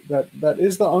movie. That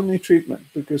is the only treatment,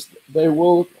 because they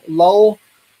will lull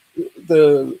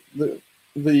the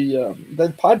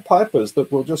Pied Pipers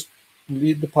that will just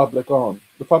lead the public on.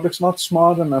 The public's not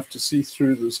smart enough to see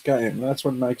through this game. That's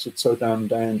what makes it so damn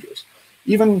dangerous.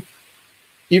 Even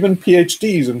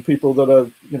PhDs and people that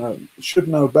are should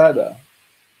know better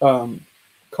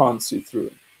can't see through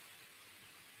it.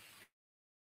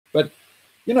 But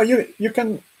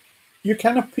you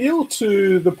can appeal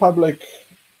to the public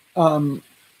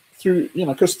through,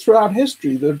 because throughout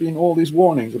history there have been all these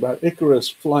warnings about Icarus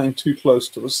flying too close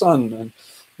to the sun, and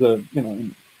the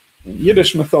in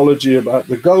Yiddish mythology about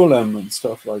the golem and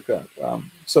stuff like that.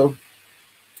 So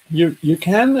you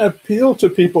can appeal to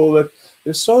people that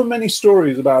there's so many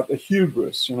stories about the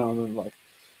hubris, like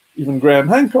even Graham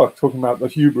Hancock talking about the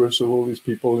hubris of all these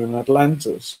people in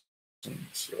Atlantis. And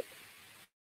so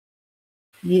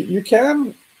you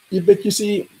can, but you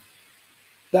see,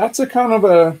 that's a kind of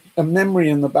a memory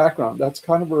in the background. That's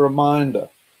kind of a reminder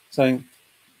saying,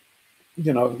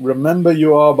 remember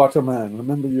you are but a man.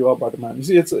 Remember you are but a man. You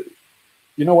see, it's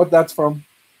you know what that's from?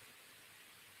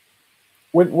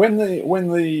 When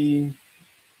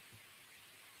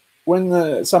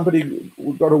somebody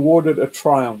got awarded a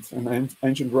triumph in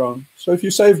ancient Rome. So if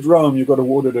you saved Rome, you got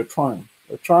awarded a triumph.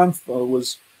 A triumph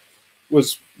was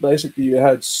basically you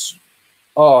had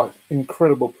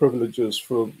incredible privileges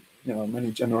for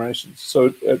many generations.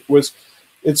 So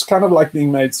it's kind of like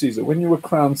being made Caesar. When you were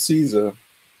crowned Caesar,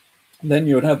 then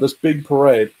you would have this big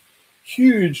parade,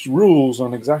 huge rules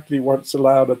on exactly what's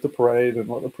allowed at the parade and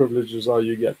what the privileges are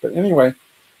you get. But anyway,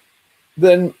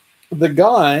 then the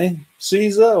guy,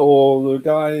 Caesar, or the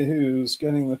guy who's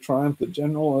getting the triumph, the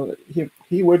general,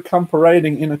 he would come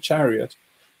parading in a chariot,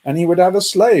 and he would have a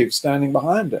slave standing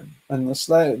behind him. And the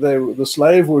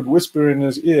slave would whisper in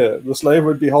his ear. The slave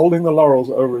would be holding the laurels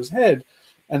over his head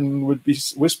and would be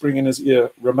whispering in his ear,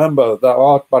 "Remember, thou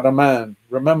art but a man.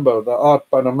 Remember, thou art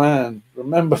but a man.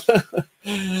 Remember."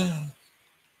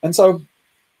 And so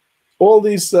all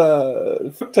these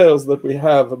tales that we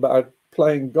have about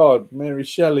playing God, Mary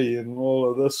Shelley and all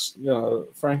of this,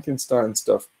 Frankenstein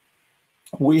stuff,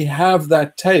 we have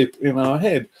that tape in our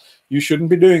head. You shouldn't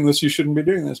be doing this, you shouldn't be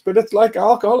doing this. But it's like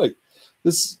alcoholic.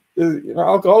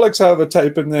 Alcoholics have a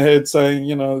tape in their head saying,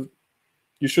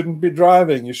 you shouldn't be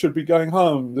driving, you should be going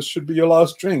home, this should be your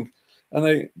last drink.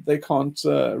 And they can't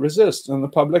resist. And the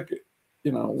public,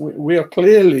 we are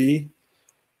clearly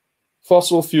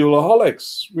fossil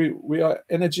fuel-aholics. We are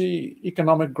energy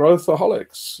economic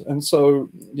growth-aholics. And so,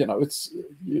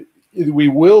 we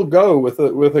will go with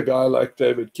a guy like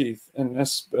David Keith, and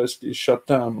that's basically shut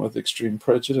down with extreme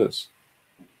prejudice.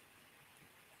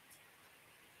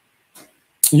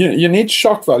 You need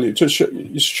shock value to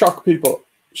shock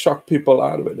people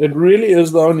out of it. It really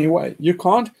is the only way. You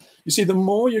see, the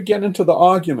more you get into the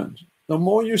argument, the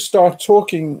more you start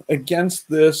talking against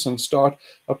this and start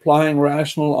applying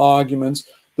rational arguments,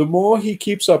 the more he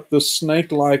keeps up the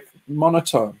snake-like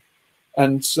monotone.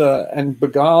 and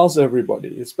beguiles everybody.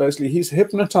 It's basically he's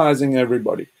hypnotizing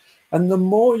everybody. And the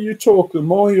more you talk, the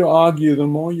more you argue, the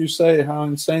more you say how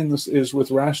insane this is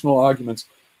with rational arguments,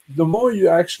 the more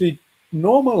you're actually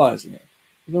normalizing it,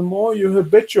 the more you're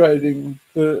habituating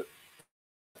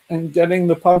and getting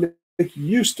the public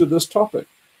used to this topic.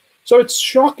 So it's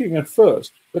shocking at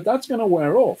first, but that's going to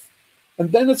wear off.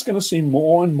 And then it's going to seem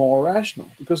more and more rational,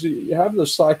 because you have the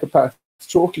psychopath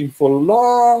talking for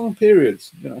long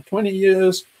periods, 20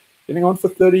 years, getting on for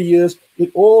 30 years.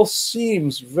 It all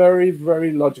seems very,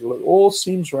 very logical. It all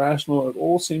seems rational. It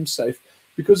all seems safe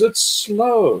because it's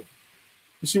slow.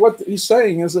 You see, what he's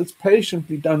saying is it's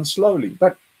patiently done slowly,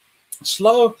 but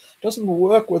slow doesn't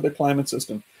work with the climate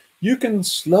system. You can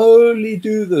slowly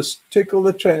do this, tickle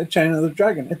the chain of the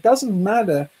dragon. It doesn't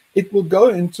matter. It will go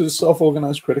into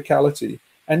self-organized criticality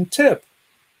and tip.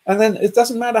 And then it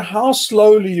doesn't matter how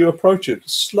slowly you approach it.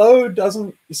 Slow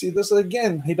doesn't, you see, this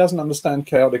again, he doesn't understand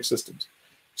chaotic systems.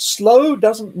 Slow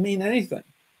doesn't mean anything.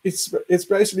 It's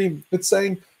basically, it's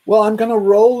saying, well, I'm going to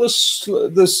roll this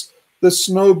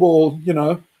snowball,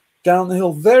 down the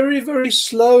hill very, very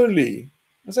slowly.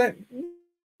 I say,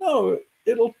 no,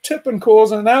 it'll tip and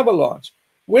cause an avalanche.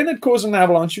 When it causes an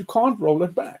avalanche, you can't roll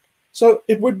it back. So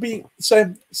it would be,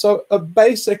 so a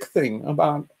basic thing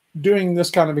about doing this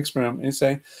kind of experiment is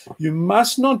saying you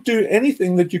must not do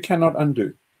anything that you cannot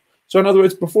undo. So in other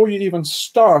words, before you even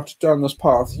start down this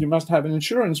path, you must have an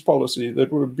insurance policy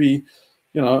that would be,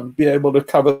 be able to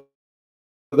cover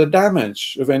the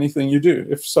damage of anything you do.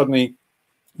 If suddenly,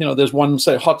 there's one,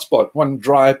 say, hotspot, one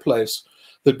dry place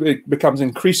that becomes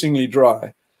increasingly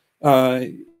dry,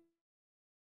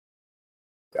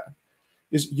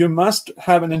 is you must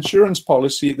have an insurance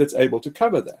policy that's able to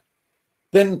cover that.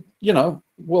 Then,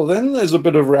 well, then there's a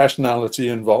bit of rationality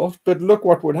involved, but look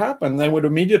what would happen. They would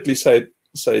immediately say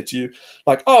to you,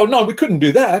 like, oh, no, we couldn't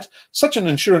do that. Such an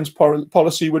insurance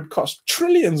policy would cost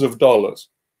trillions of dollars.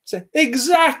 Say,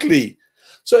 exactly.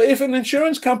 So if an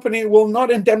insurance company will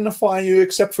not indemnify you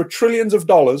except for trillions of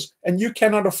dollars, and you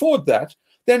cannot afford that,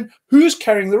 then who's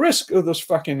carrying the risk of this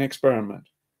fucking experiment?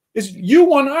 Is you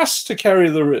want us to carry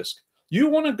the risk. You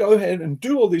want to go ahead and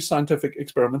do all these scientific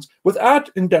experiments without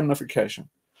indemnification.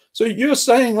 So you're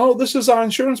saying, oh, this is our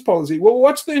insurance policy. Well,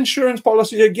 what's the insurance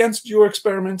policy against your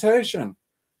experimentation?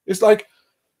 It's like,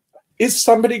 is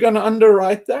somebody going to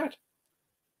underwrite that?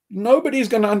 Nobody's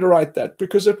going to underwrite that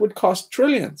because it would cost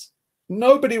trillions.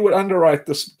 Nobody would underwrite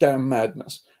this damn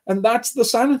madness. And that's the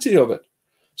sanity of it.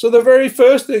 So the very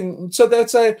first thing, so they'd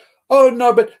say, oh,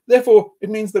 no, but therefore it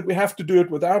means that we have to do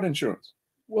it without insurance.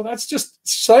 Well, that's just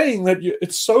saying that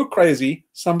it's so crazy,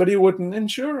 somebody wouldn't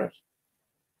insure it.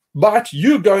 But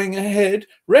you going ahead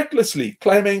recklessly,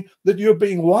 claiming that you're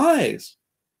being wise.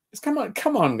 Come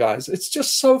on, guys. It's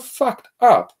just so fucked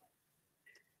up.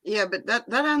 Yeah, but that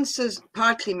answers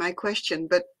partly my question.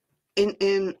 But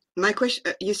in my question,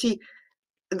 you see,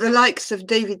 the likes of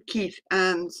David Keith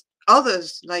and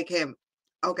others like him,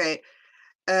 okay,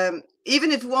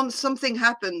 even if something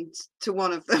happened to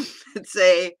one of them, let's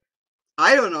say,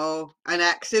 I don't know, an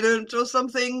accident or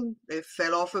something, they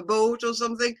fell off a boat or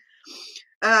something,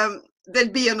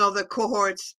 there'd be another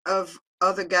cohort of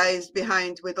other guys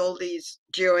behind with all these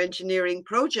geoengineering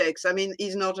projects. I mean,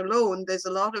 he's not alone. There's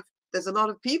a lot of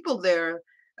people there,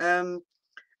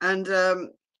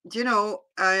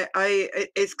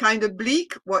 it's kind of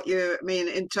bleak what you mean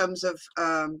in terms of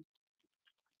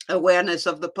awareness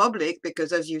of the public,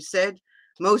 because as you said,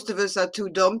 most of us are too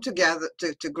dumb to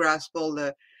grasp all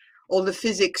the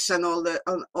physics and all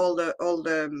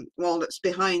that's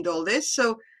behind all this.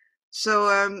 So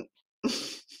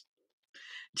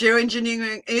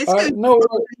geoengineering is going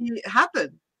to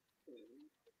happen.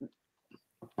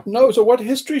 No, so what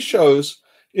history shows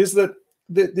is that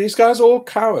these guys are all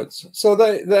cowards. So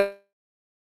they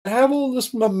have all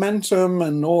this momentum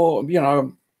and all,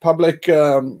 public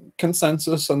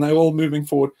consensus, and they're all moving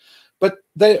forward, but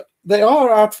they are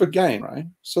out for gain, right?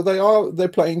 So they're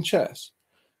playing chess.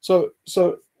 So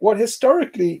what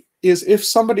historically is, if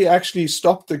somebody actually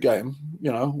stopped the game,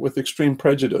 with extreme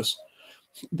prejudice,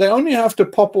 they only have to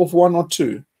pop off one or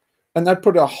two, and that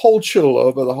put a whole chill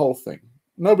over the whole thing.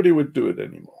 Nobody would do it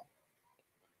anymore.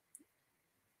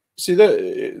 See, there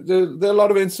are a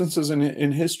lot of instances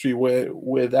in history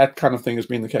where that kind of thing has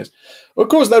been the case. Of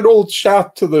course, they'd all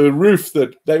shout to the roof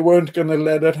that they weren't going to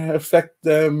let it affect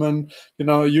them, and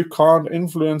you can't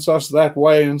influence us that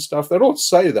way and stuff. They'd all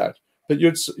say that, but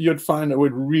you'd find it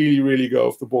would really, really go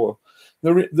off the boil.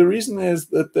 The reason is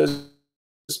that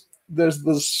there's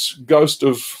this ghost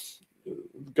of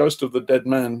the dead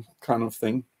man kind of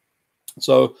thing.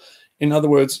 So, in other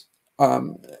words,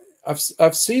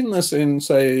 I've seen this in,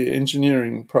 say,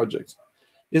 engineering projects.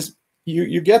 Is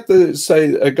you get the,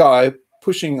 say, a guy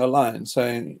pushing a line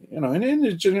saying, you know, and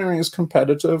engineering is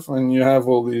competitive, and you have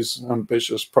all these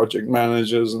ambitious project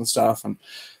managers and stuff, and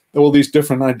all these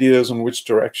different ideas on which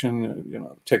direction, you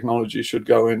know, technology should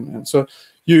go in. And so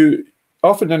you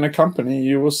often in a company,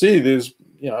 you will see these,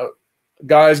 you know,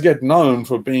 guys get known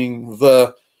for being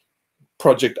the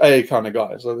Project A kind of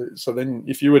guy. So then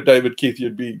if you were David Keith,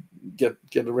 you'd get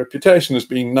a reputation as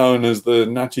being known as the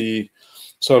nutty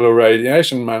solar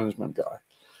radiation management guy.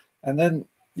 And then,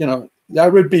 you know,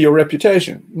 that would be your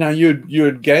reputation. Now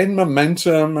you'd gain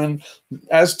momentum, and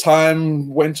as time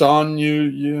went on,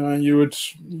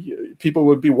 people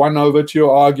would be won over to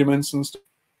your arguments and stuff.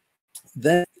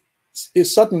 Then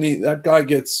suddenly that guy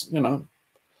gets, you know,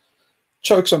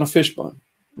 chokes on a fishbone,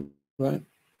 right?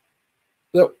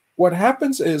 What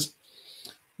happens is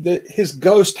that his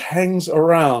ghost hangs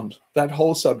around that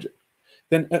whole subject.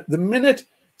 Then at the minute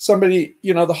somebody,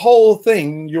 you know, the whole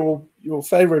thing, your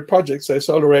favorite project, say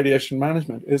solar radiation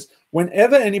management, is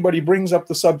whenever anybody brings up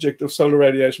the subject of solar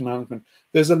radiation management,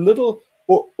 there's a little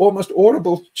almost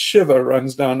audible shiver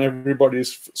runs down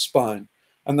everybody's spine,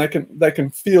 and they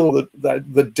can feel that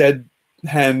the dead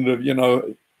hand of, you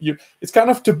know, it's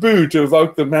kind of taboo to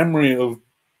evoke the memory of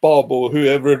Bob or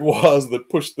whoever it was that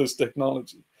pushed this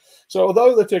technology. So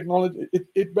although the technology,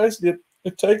 it basically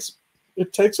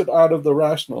takes it out of the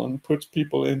rational and puts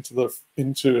people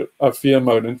into a fear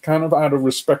mode, and kind of out of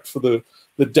respect for the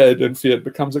dead and fear, it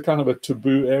becomes a kind of a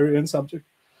taboo area and subject.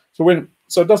 So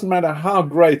it doesn't matter how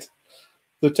great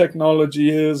the technology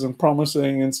is and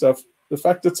promising and stuff, the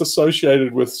fact it's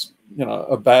associated with, you know,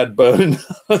 a bad bone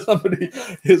somebody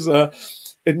is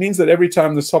it means that every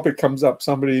time this topic comes up,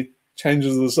 somebody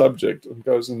changes the subject and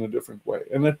goes in a different way,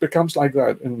 and it becomes like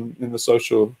that in the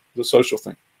social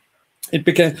thing. It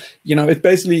became, you know,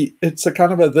 it's a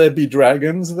kind of a there be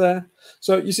dragons there.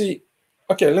 So you see,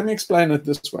 okay, let me explain it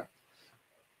this way.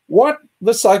 What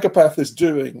the psychopath is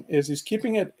doing is he's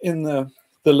keeping it in the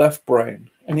left brain,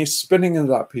 and he's spinning it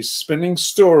up. He's spinning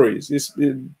stories. He's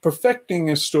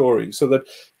perfecting a story so that,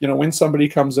 you know, when somebody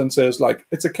comes and says, like,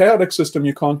 it's a chaotic system,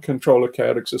 you can't control a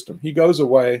chaotic system, he goes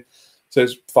away,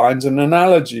 finds an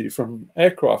analogy from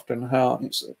aircraft and how,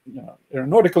 you know,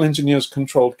 aeronautical engineers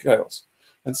controlled chaos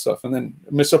and stuff, and then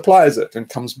misapplies it and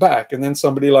comes back. And then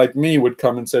somebody like me would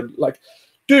come and said, like,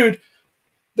 dude,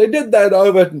 they did that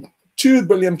over 2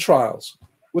 billion trials.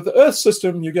 With the Earth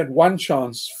system, you get one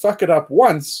chance. Fuck it up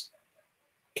once,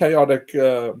 chaotic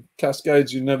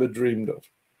cascades you never dreamed of.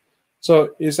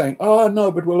 So he's saying, oh,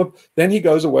 no, but then he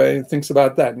goes away and thinks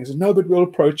about that. And he says, no, but we'll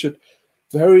approach it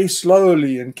very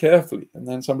slowly and carefully. And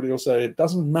then somebody will say, it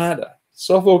doesn't matter.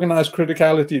 Self-organized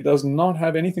criticality does not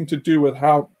have anything to do with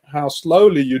how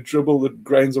slowly you dribble the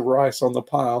grains of rice on the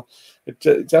pile.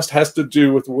 It just has to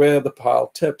do with where the pile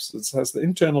tips. It has the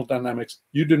internal dynamics.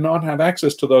 You do not have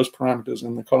access to those parameters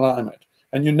in the climate,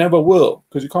 and you never will,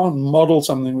 because you can't model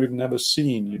something we've never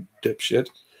seen, you dipshit.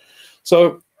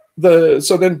 So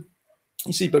then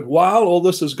you see, but while all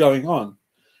this is going on,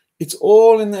 it's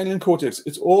all in the alien cortex.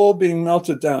 It's all being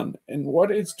melted down, and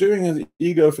what it's doing is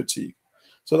ego fatigue.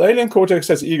 So the alien cortex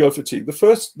has ego fatigue. The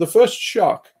first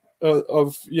shock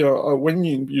of you know, when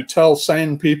you tell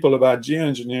sane people about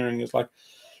geoengineering is like,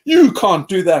 you can't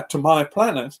do that to my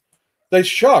planet. They're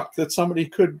shocked that somebody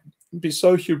could be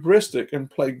so hubristic and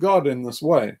play God in this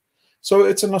way. So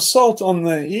it's an assault on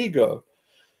their ego.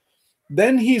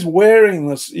 Then he's wearing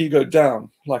this ego down,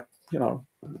 like, you know,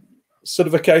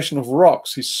 acidification of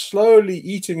rocks. He's slowly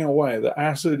eating away, the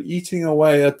acid eating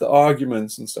away at the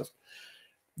arguments and stuff.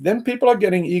 Then people are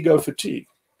getting ego fatigue.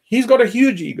 He's got a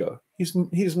huge ego. He's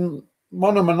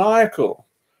monomaniacal,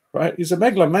 right? He's a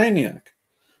megalomaniac.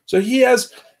 So he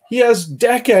has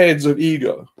decades of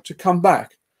ego to come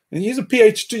back. And he's a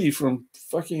PhD from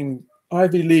fucking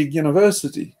Ivy League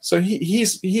University. So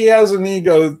he has an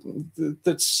ego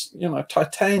that's, you know,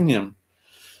 titanium.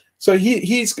 So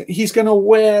he's going to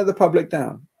wear the public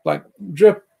down, like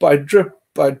drip by drip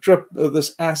by drip of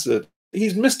this acid.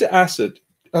 He's Mr. Acid.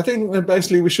 I think that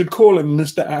basically we should call him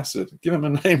Mr. Acid, give him a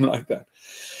name like that.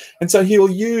 And so he'll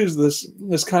use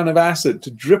this kind of acid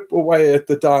to drip away at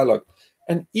the dialogue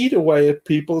and eat away at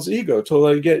people's ego till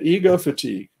they get ego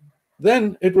fatigue.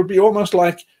 Then it would be almost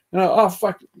like, you know, oh,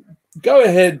 fuck, go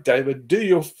ahead, David, do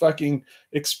your fucking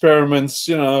experiments,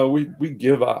 you know, we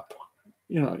give up.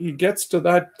 You know, he gets to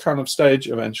that kind of stage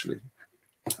eventually.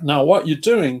 Now, what you're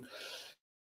doing,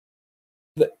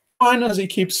 as he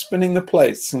keeps spinning the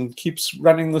plates and keeps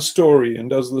running the story and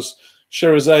does this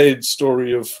Shahrazad's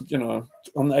story of, you know,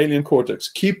 on the alien cortex.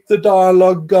 Keep the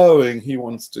dialogue going, he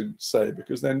wants to say,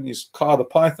 because then his Car the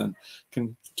Python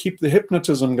can keep the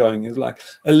hypnotism going. He's like,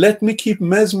 let me keep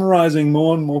mesmerizing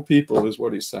more and more people, is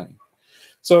what he's saying.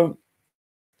 So,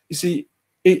 you see,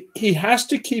 he has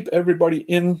to keep everybody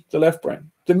in the left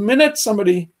brain. The minute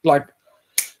somebody, like,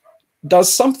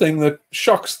 does something that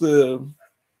shocks the,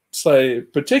 say,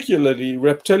 particularly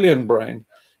reptilian brain,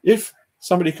 if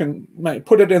somebody can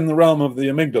put it in the realm of the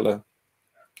amygdala,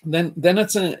 then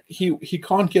it's he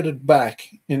can't get it back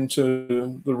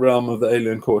into the realm of the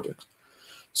alien cortex.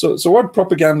 So what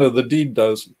propaganda the deed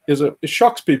does is it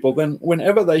shocks people. Then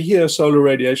whenever they hear solar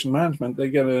radiation management, they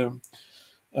get a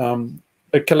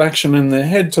collection in their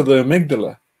head to the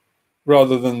amygdala,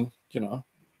 rather than, you know.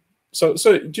 So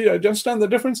do you understand the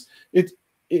difference? If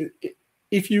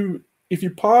you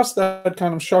pass that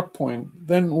kind of shock point,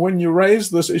 then when you raise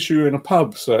this issue in a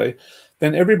pub, say,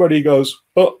 then everybody goes,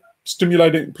 oh,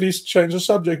 stimulating, please change the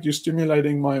subject, you're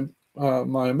stimulating my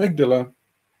my amygdala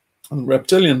and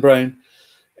reptilian brain,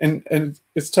 and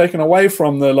it's taken away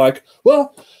from the, like,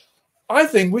 well, I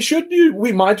think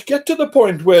we might get to the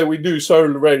point where we do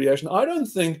solar radiation. I don't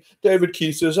think David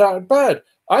Keith is out bad.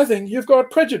 I think you've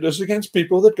got prejudice against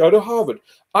people that go to Harvard.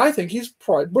 I think he's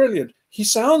quite brilliant. He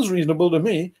sounds reasonable to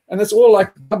me, and it's all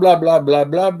like blah blah blah blah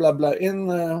blah blah blah in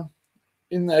the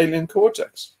alien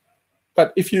cortex.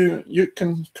 But if you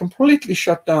can completely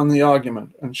shut down the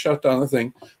argument and shut down the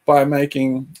thing by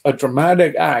making a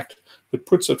dramatic act that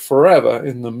puts it forever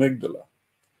in the amygdala.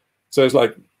 So it's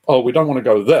like, oh, we don't want to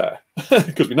go there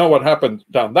because we know what happened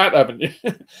down that avenue.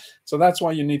 So that's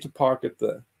why you need to park it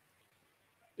there.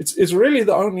 It's really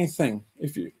the only thing.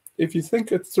 If you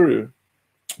think it through,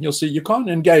 you'll see you can't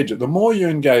engage it. The more you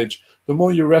engage, the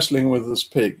more you're wrestling with this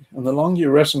pig. And the longer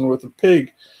you're wrestling with the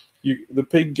pig, the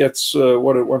pig gets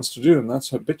what it wants to do, and that's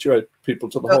habituate people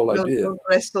to the whole idea. Don't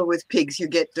wrestle with pigs, you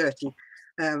get dirty.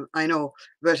 I know.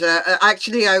 But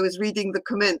actually, I was reading the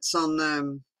comments on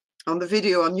the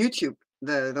video on YouTube,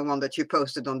 the one that you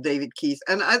posted on David Keith,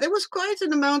 and there was quite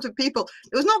an amount of people.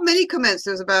 There was not many comments.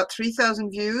 There was about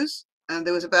 3,000 views, and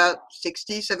there was about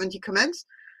 60, 70 comments.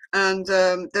 And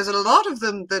there's a lot of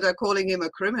them that are calling him a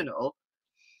criminal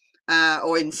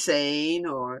or insane,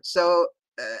 or so.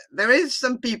 There is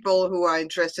some people who are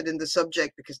interested in the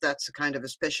subject because that's a kind of a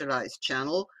specialized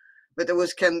channel, but there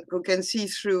was who can see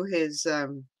through his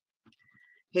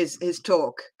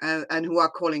talk and who are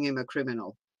calling him a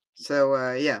criminal.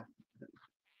 So yeah.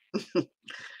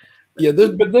 Yeah,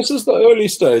 but this is the early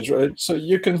stage, right? So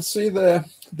you can see there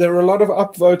are a lot of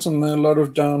upvotes and there are a lot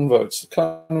of downvotes,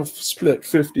 kind of split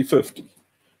 50-50,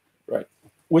 right?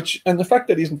 And the fact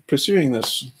that he's pursuing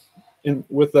this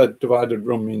with that divided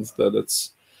room means that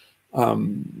it's,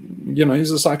 you know,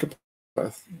 he's a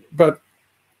psychopath. But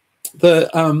the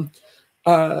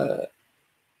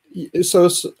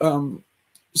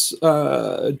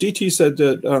DT said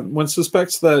that one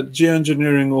suspects that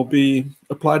geoengineering will be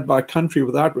applied by a country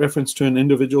without reference to an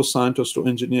individual scientist or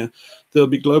engineer. There'll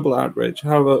be global outrage.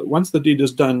 However, once the deed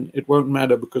is done, it won't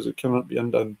matter because it cannot be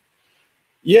undone.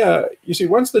 Yeah, you see,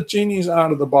 once the genie's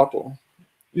out of the bottle,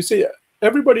 you see,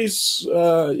 everybody's,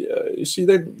 you see,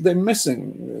 they're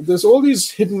missing. There's all these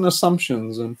hidden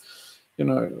assumptions and, you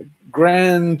know,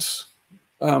 grand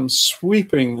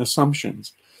sweeping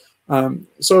assumptions.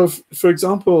 So, for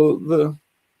example, the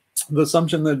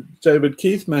assumption that David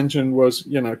Keith mentioned was,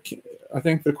 you know, I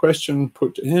think the question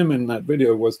put to him in that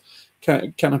video was,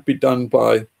 can it be done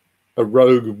by a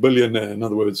rogue billionaire? In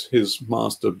other words, his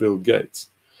master, Bill Gates.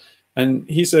 And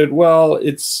he said, well,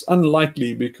 it's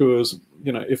unlikely because,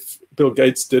 you know, if Bill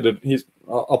Gates did it,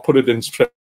 I'll put it in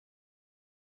straight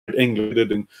English,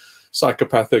 did in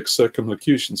psychopathic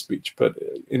circumlocution speech, but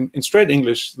in straight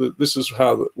English, this is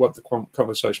what the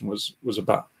conversation was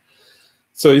about.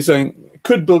 So he's saying,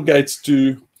 could Bill Gates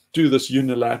do this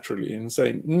unilaterally? And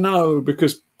saying no,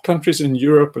 because countries in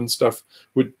Europe and stuff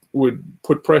would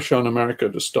put pressure on America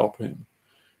to stop him.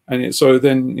 And so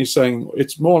then he's saying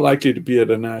it's more likely to be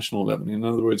at a national level. In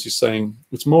other words, he's saying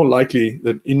it's more likely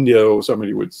that India or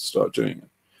somebody would start doing it.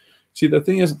 See, the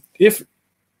thing is, if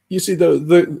you see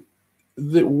the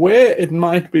where it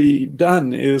might be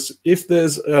done is if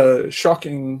there's a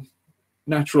shocking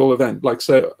natural event, like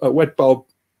say a wet bulb,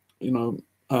 you know,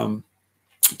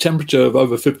 temperature of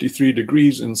over 53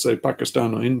 degrees in say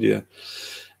Pakistan or India,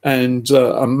 and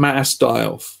a mass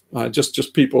die-off,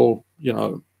 just people, you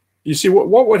know. You see,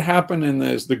 what would happen in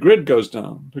this, the grid goes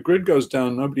down. The grid goes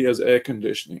down, nobody has air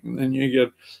conditioning. And then you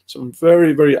get some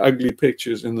very, very ugly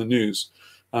pictures in the news.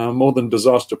 More than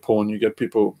disaster porn, you get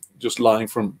people just lying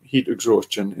from heat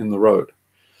exhaustion in the road.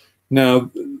 Now,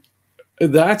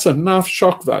 that's enough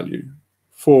shock value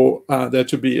for there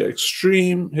to be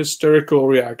extreme hysterical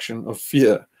reaction of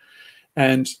fear.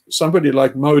 And somebody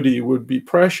like Modi would be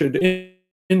pressured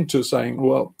into saying,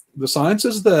 well, the science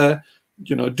is there,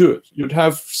 you know, do it. You'd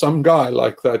have some guy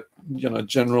like that, you know,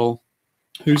 general,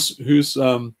 who's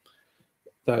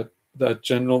that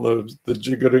general, the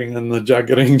jiggering and the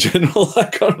jaggering general, I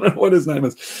can't remember what his name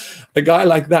is. A guy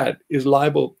like that is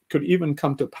liable, could even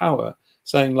come to power,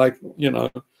 saying like, you know,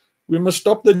 we must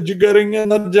stop the jiggering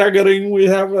and the jaggering. We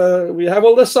have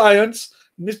all the science.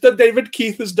 Mr. David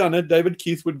Keith has done it. David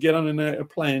Keith would get on a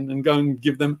plane and go and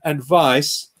give them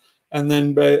advice, and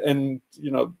then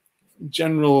you know,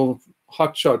 General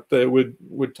Hotshot there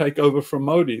would take over from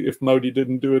Modi if Modi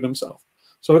didn't do it himself.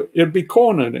 So it'd be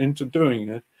cornered into doing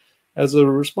it as a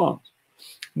response.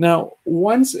 Now,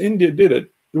 once India did it,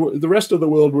 the rest of the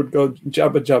world would go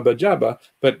jabba, jabba, jabba,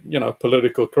 but, you know,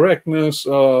 political correctness,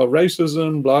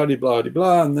 racism, blah, blah,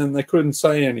 blah, and then they couldn't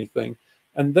say anything.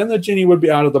 And then the genie would be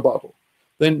out of the bottle.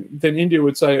 Then India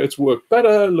would say, it's worked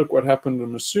better, look what happened to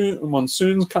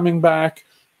monsoons coming back.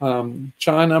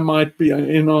 China might be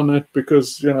in on it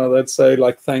because, you know, they'd say,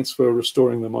 like, thanks for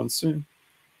restoring the monsoon.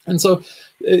 And so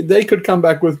they could come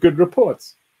back with good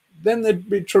reports. Then there'd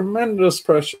be tremendous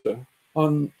pressure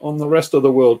on the rest of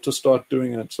the world to start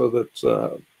doing it, so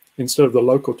that instead of the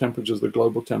local temperatures, the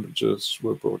global temperatures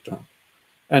were brought down.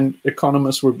 And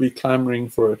economists would be clamoring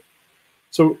for it.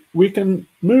 So we can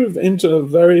move into a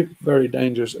very, very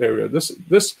dangerous area. This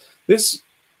is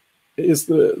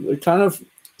the kind of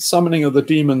summoning of the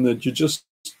demon that you just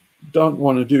don't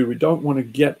want to do. We don't want to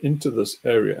get into this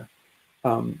area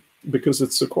because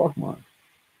it's a quagmire.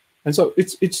 And so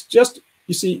it's just,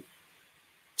 you see,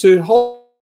 to hold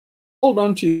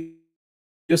on to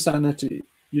your sanity,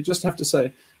 you just have to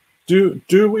say, do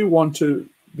we want to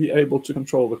be able to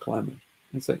control the climate?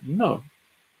 And say, no.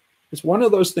 It's one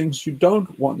of those things you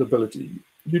don't want ability.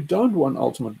 You don't want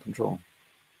ultimate control.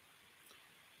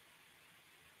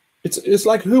 It's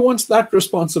like, who wants that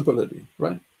responsibility,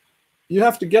 right? You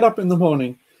have to get up in the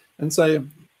morning and say,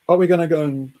 are we going to go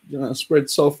and, you know, spread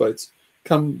sulfates?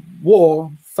 Come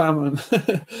war, famine.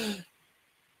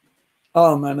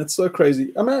 Oh man, it's so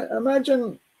crazy.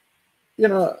 Imagine, you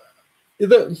know,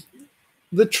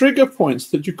 the trigger points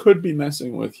that you could be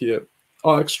messing with here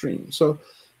are extreme. So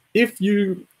if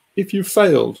you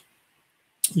failed,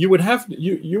 you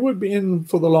would be in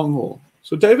for the long haul.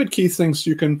 So David Keith thinks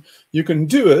you can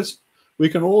do it. We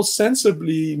can all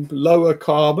sensibly lower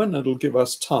carbon. It'll give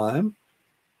us time.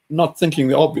 Not thinking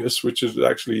the obvious, which is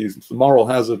actually the moral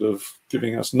hazard of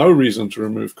giving us no reason to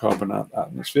remove carbon out of the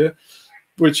atmosphere,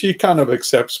 which he kind of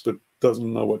accepts but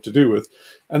doesn't know what to do with.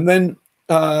 And then,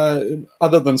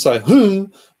 other than say,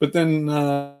 but then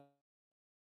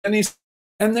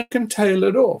they can tail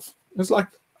it off. It's like,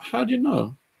 how do you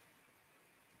know?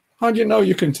 How do you know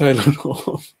you can tail it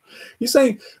off? He's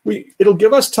saying it'll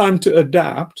give us time to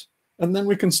adapt, and then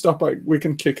we can stop. We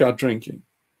can kick our drinking.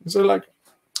 So, like,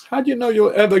 how do you know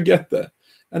you'll ever get there?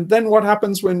 And then what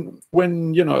happens when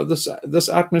you know this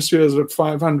atmosphere is at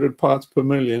 500 parts per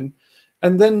million,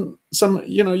 and then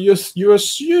you're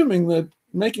assuming that,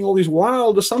 making all these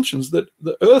wild assumptions that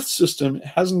the Earth system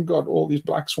hasn't got all these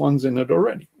black swans in it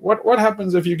already. What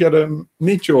happens if you get a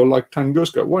meteor like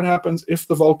Tunguska? What happens if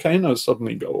the volcanoes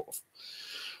suddenly go off?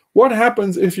 What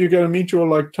happens if you get a meteor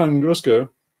like Tunguska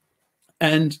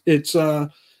and it's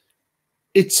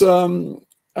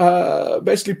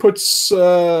basically puts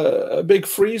a big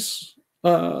freeze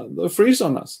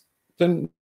on us? Then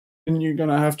you're going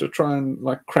to have to try and,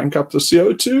 like, crank up the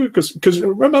CO2 because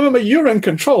remember, you're in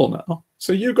control now.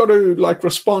 So you've got to, like,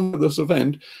 respond to this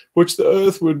event, which the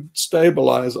Earth would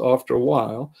stabilize after a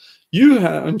while. You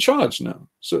are in charge now.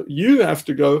 So you have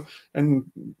to go and,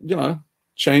 you know,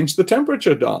 change the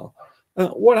temperature dial.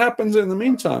 What happens in the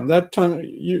meantime? That time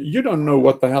you don't know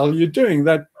what the hell you're doing.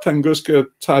 That Tunguska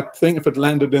type thing, if it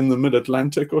landed in the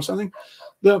mid-Atlantic or something,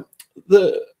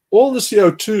 all the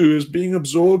CO2 is being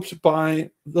absorbed by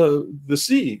the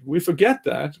sea. We forget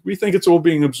that. We think it's all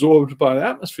being absorbed by the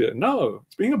atmosphere. No,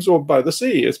 it's being absorbed by the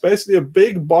sea. It's basically a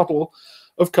big bottle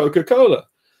of Coca-Cola.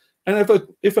 And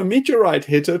if a meteorite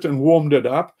hit it and warmed it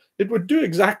up, it would do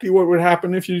exactly what would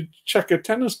happen if you chuck a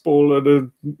tennis ball at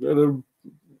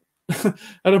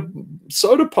a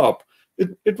soda pop.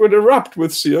 It would erupt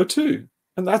with CO2.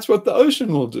 And that's what the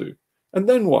ocean will do. And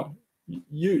then what?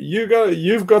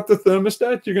 You've got the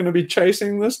thermostat. You're going to be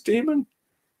chasing this demon.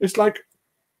 It's like,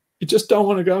 you just don't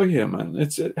want to go here, man.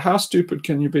 How stupid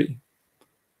can you be?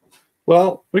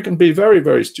 Well, we can be very,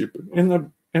 very stupid in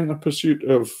the pursuit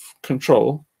of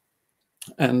control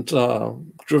and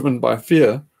driven by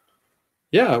fear.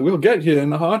 yeah, we'll get here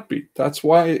in a heartbeat. That's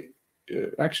why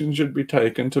action should be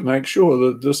taken to make sure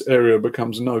that this area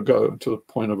becomes no-go to the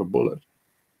point of a bullet.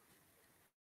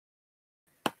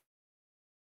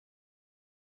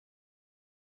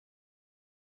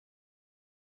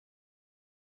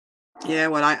 Yeah,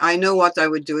 well, I know what I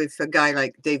would do if a guy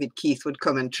like David Keith would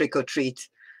come and trick or treat.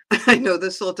 I know the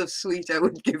sort of sweet I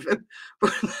would give him.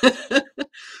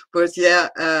 But yeah,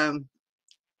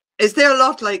 is there a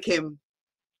lot like him?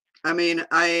 I mean,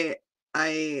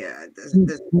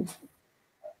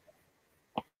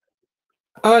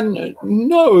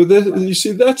 no, you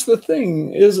see, that's the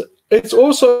thing, is it's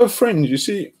also a fringe. You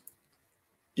see,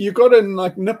 you got to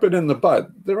like nip it in the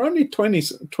bud. There are only 20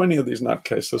 of these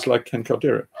nutcases like Ken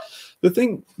Caldera. The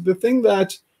thing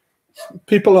that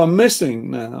people are missing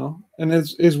now, and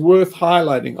is worth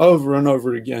highlighting over and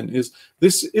over again, is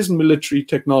this is military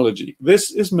technology. This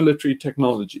is military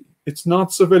technology. It's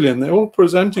not civilian. They're all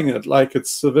presenting it like it's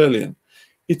civilian.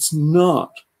 It's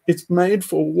not. It's made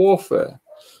for warfare.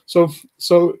 So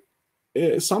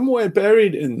somewhere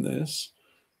buried in this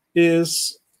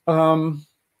is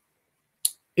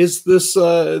this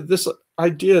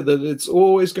idea that it's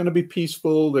always going to be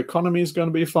peaceful, the economy is going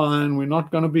to be fine, we're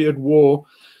not going to be at war.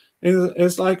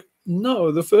 It's like,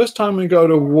 no, the first time we go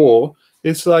to war,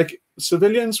 it's like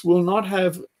civilians will not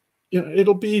have,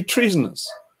 it'll be treasonous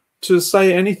to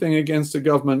say anything against a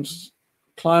government's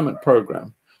climate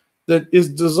program that is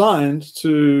designed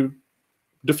to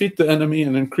defeat the enemy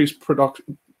and increase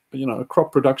production,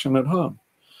 crop production at home.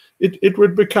 It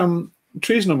would become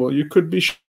treasonable. You could be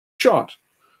shot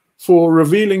for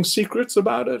revealing secrets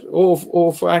about it,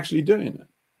 or for actually doing it.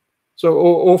 So,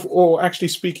 or actually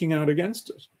speaking out against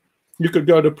it. You could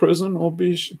go to prison or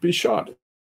be shot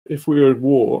if we were at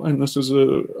war. And this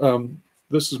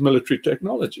is military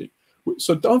technology.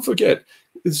 So don't forget,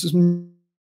 this is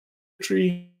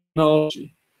military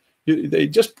technology. They're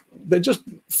just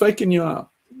faking you out.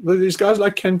 These guys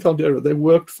like Ken Caldera, they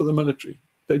worked for the military.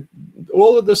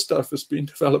 All of this stuff has been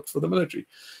developed for the military.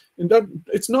 And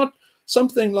it's not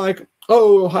something like,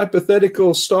 oh,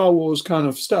 hypothetical Star Wars kind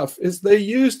of stuff. They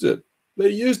used it. They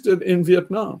used it in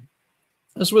Vietnam.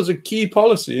 This was a key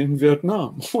policy in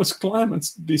Vietnam, was climate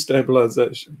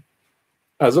destabilization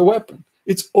as a weapon.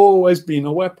 It's always been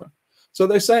a weapon. So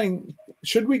they're saying,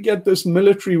 should we get this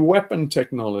military weapon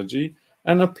technology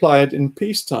and apply it in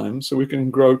peacetime so we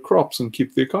can grow crops and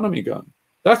keep the economy going?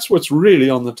 That's what's really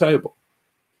on the table.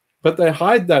 But they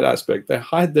hide that aspect. They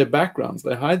hide their backgrounds.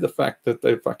 They hide the fact that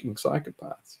they're fucking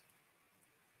psychopaths.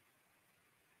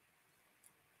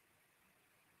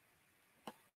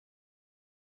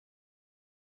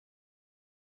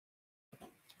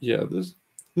 Yeah,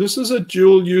 this is a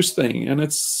dual-use thing, and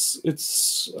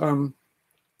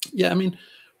yeah, I mean,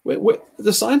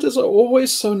 the scientists are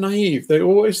always so naive. They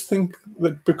always think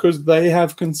that because they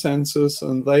have consensus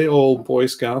and they all Boy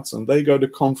Scouts and they go to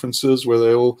conferences where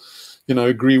they all,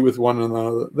 agree with one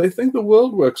another, they think the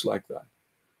world works like that.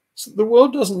 So the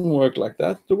world doesn't work like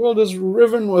that. The world is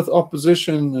riven with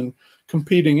opposition and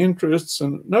competing interests,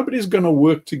 and nobody's going to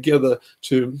work together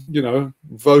to,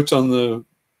 vote on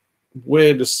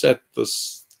where to set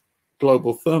this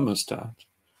global thermostat.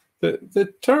 There are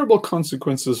terrible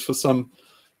consequences for some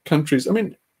countries. I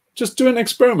mean, just do an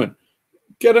experiment.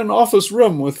 Get an office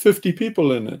room with 50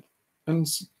 people in it and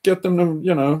get them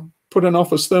to, put an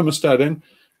office thermostat in,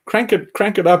 crank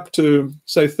it up to,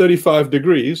 say, 35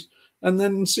 degrees, and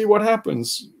then see what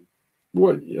happens.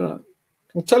 I'll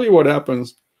tell you what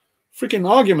happens. Freaking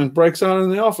argument breaks out in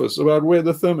the office about where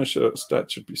the thermostat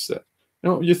should be set.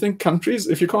 You think countries,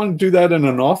 if you can't do that in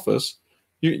an office,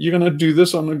 you're going to do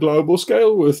this on a global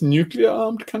scale with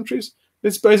nuclear-armed countries?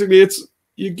 It's basically,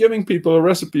 you're giving people a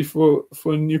recipe for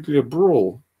a nuclear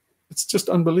brawl. It's just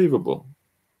unbelievable.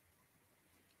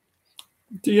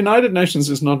 The United Nations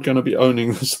is not going to be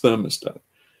owning this thermostat.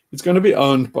 It's going to be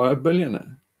owned by a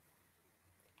billionaire,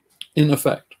 in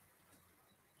effect,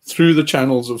 through the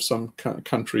channels of some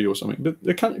country or something. But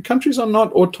the countries are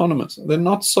not autonomous. They're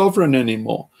not sovereign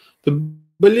anymore. The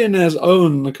billionaires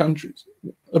own the countries.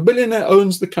 A billionaire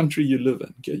owns the country you live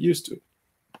in. Get used to it.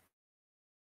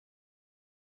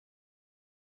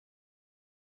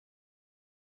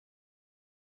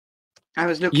 I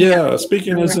was looking. Yeah,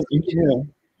 speaking as an engineer.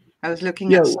 I was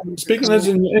looking at. Speaking as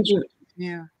an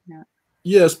engineer.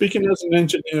 Yeah, speaking as an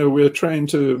engineer, we're trained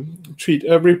to treat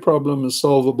every problem as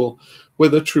solvable,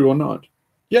 whether true or not.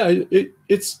 Yeah,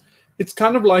 it's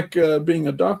kind of like being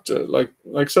a doctor, like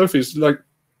Sophie's. Like,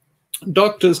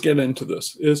 doctors get into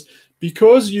this is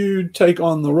because you take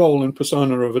on the role and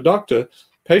persona of a doctor.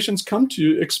 Patients come to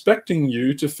you expecting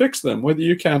you to fix them, whether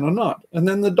you can or not, and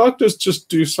then the doctors just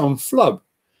do some flub.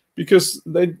 because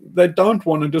they don't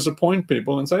want to disappoint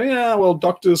people and say, yeah, well,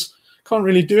 doctors can't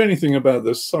really do anything about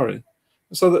this, sorry.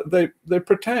 So that they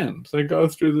pretend. They go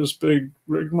through this big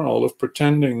rigmarole of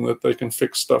pretending that they can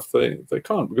fix stuff they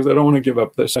can't, because they don't want to give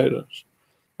up their status.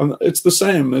 And it's the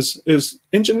same as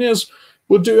engineers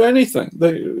will do anything.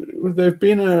 They've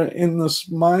been in this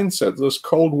mindset, this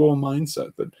Cold War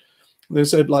mindset, that they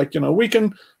said, like, you know, we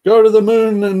can go to the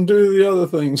moon and do the other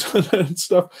things and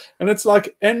stuff. And it's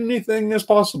like anything is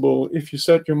possible if you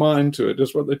set your mind to it,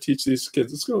 is what they teach these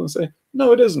kids at school, and say,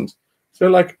 no, it isn't. So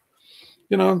like,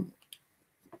 you know,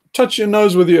 touch your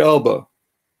nose with your elbow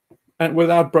and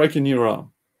without breaking your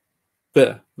arm.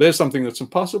 There's something that's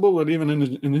impossible that even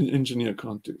an engineer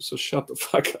can't do. So shut the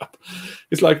fuck up.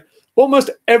 It's like almost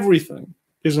everything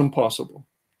is impossible.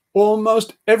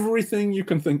 Almost everything you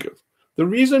can think of. The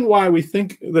reason why we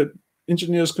think that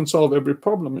engineers can solve every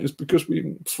problem is because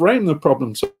we frame the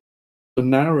problem so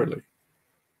narrowly.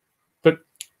 But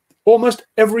almost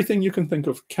everything you can think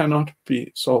of cannot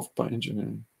be solved by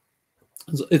engineering.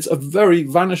 It's a very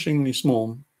vanishingly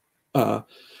small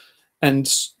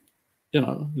and, you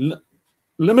know,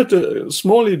 limited,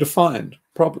 smallly defined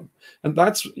problem. And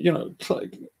that's, you know,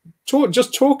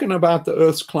 just talking about the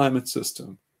Earth's climate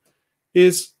system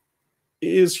is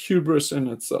hubris in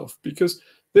itself, because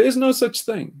there is no such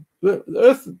thing. The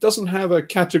Earth doesn't have a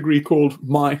category called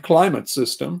my climate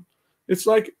system. It's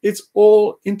like it's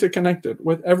all interconnected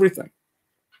with everything.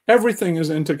 Everything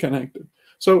is interconnected.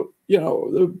 So, you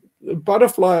know, the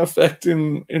butterfly effect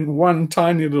in one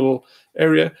tiny little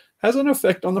area has an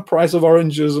effect on the price of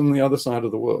oranges on the other side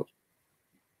of the world.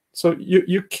 So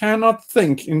you cannot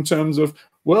think in terms of,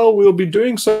 well, we'll be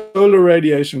doing solar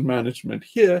radiation management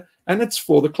here, and it's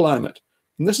for the climate.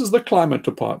 And this is the climate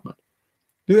department.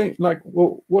 You think, like,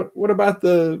 well, what about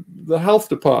the health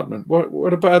department?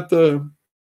 What about the,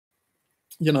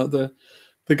 you know, the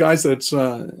guys that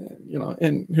you know,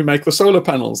 who make the solar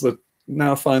panels that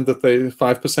now find that they're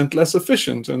 5% less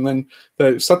efficient, and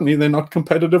then suddenly they're not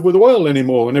competitive with oil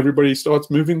anymore, and everybody starts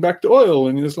moving back to oil,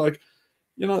 and it's like,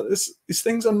 you know, these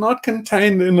things are not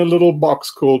contained in a little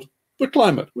box called the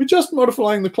climate. We're just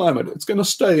modifying the climate. It's going to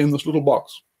stay in this little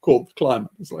box called the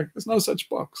climate. It's like, there's no such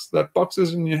box. That box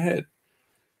is in your head,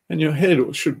 and your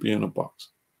head should be in a box.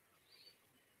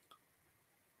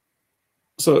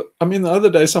 So, I mean, the other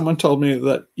day someone told me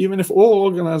that even if all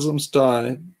organisms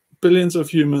die, billions of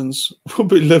humans will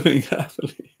be living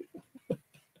happily.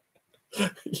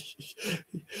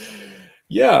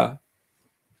 Yeah.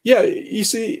 You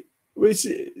see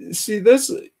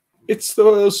this. It's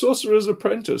the Sorcerer's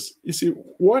Apprentice. You see,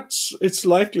 what it's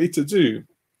likely to do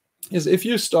is, if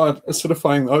you start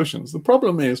acidifying the oceans, the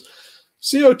problem is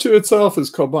CO2 itself is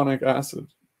carbonic acid.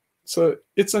 So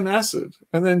it's an acid.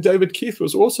 And then David Keith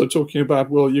was also talking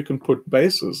about, well, you can put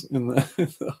bases in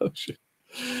the ocean.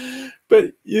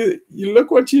 But you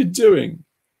look what you're doing.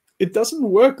 It doesn't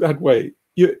work that way.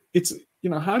 It's, you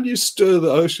know, how do you stir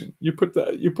the ocean? You put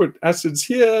acids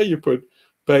here, you put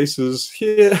bases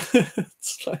here.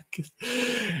 It's like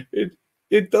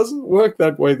it doesn't work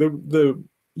that way.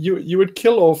 You would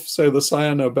kill off, say, the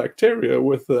cyanobacteria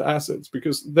with the acids,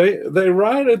 because they're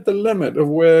right at the limit of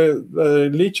where they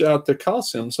leach out the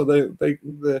calcium, so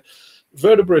the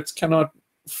vertebrates cannot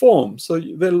form. So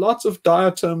there are lots of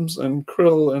diatoms and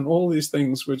krill and all these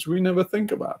things which we never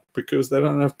think about because they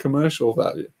don't have commercial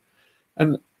value.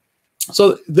 And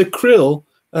so the krill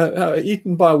are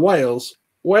eaten by whales.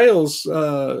 Whale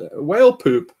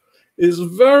poop is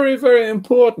very, very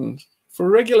important for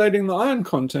regulating the iron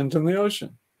content in the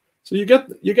ocean. So you get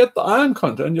the iron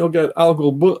content, you'll get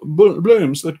algal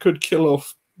blooms that could kill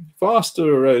off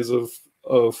vaster arrays of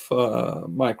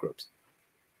microbes.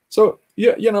 So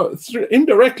you know,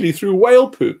 indirectly through whale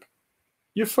poop,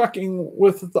 you're fucking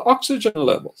with the oxygen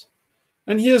levels.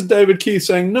 And here's David Keith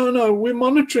saying, no, we're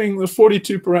monitoring the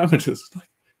 42 parameters. Like,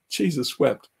 Jesus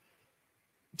wept.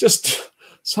 Just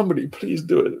somebody, please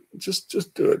do it.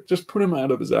 Just do it. Just put him out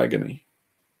of his agony.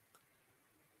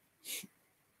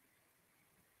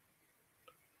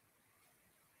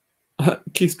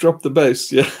 Keith dropped the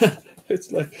bass. Yeah,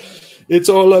 it's like, it's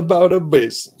all about a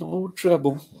bass. No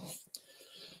trouble.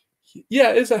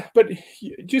 Yeah, but do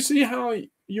you see how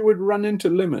you would run into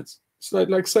limits? It's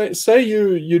like say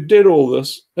you did all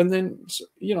this, and then,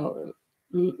 you know,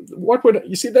 what would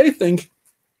you see? They think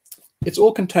it's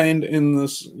all contained in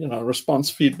this, you know, response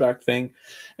feedback thing,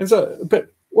 and so,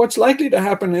 but what's likely to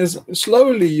happen is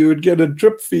slowly you would get a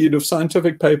drip feed of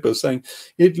scientific papers saying,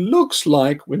 it looks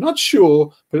like, we're not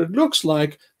sure, but it looks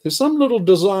like there's some little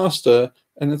disaster,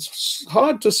 and it's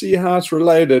hard to see how it's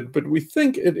related, but we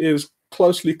think it is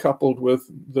closely coupled with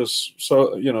this,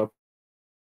 so, you know,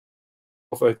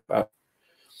 sulfate bath.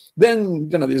 Then,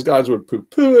 you know, these guys would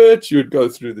poo-poo it. You'd go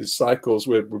through these cycles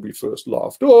where it would be first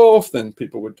laughed off, then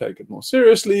people would take it more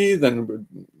seriously, then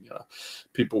you know,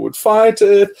 people would fight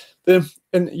it,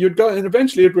 and you'd go, and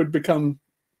eventually it would become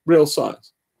real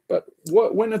science. But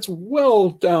when it's well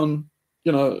down,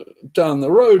 you know, down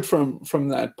the road from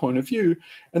that point of view,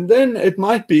 and then it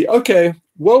might be, okay,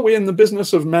 well, we're in the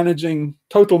business of managing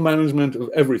total management of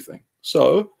everything.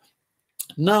 So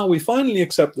now we finally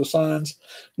accept the science.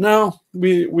 Now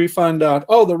we find out,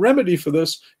 oh, the remedy for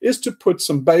this is to put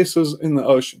some bases in the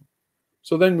ocean.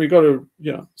 So then we got to,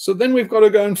 you know, so then we've got to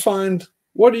go and find,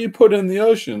 what do you put in the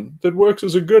ocean that works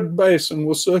as a good base and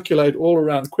will circulate all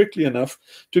around quickly enough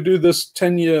to do this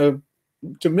 10-year,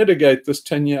 to mitigate this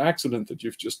 10-year accident that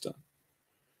you've just done?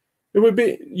 It would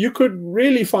be, you could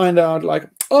really find out, like,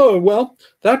 oh, well,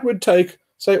 that would take,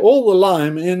 say, all the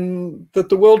lime in that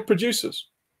the world produces.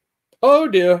 Oh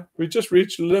dear, we just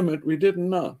reached a limit we didn't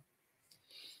know.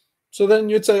 So then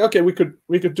you'd say, okay, we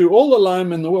could do all the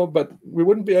lime in the world, but we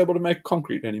wouldn't be able to make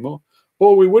concrete anymore,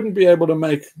 or we wouldn't be able to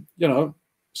make, you know,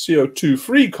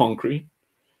 CO2-free concrete,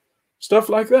 stuff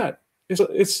like that.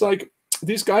 It's like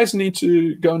these guys need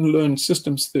to go and learn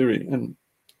systems theory and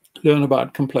learn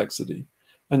about complexity,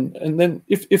 and then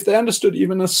if they understood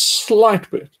even a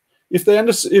slight bit,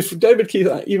 if David Keith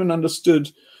even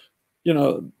understood, you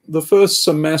know, the first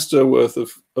semester worth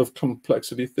of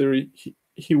complexity theory,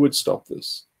 he would stop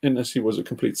this, unless he was a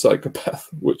complete psychopath,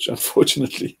 which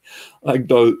unfortunately I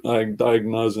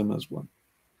diagnose him as one.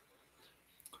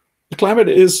 The climate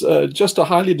is just a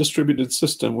highly distributed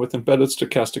system with embedded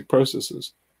stochastic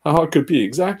processes. How hard could it be?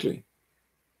 Exactly.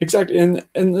 Exactly. And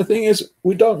the thing is,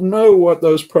 we don't know what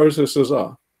those processes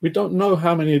are. We don't know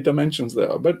how many dimensions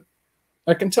there are, but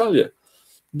I can tell you,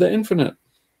 they're infinite.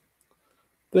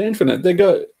 They're infinite. They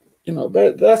go, you know,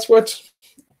 that's what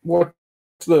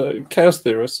the chaos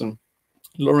theorists and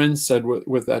Lorenz said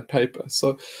with that paper.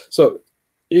 So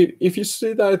if you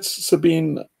see that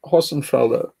Sabine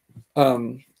Hossenfelder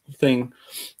thing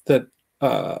that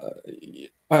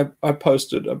I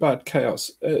posted about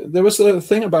chaos, there was a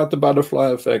thing about the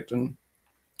butterfly effect, and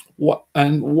what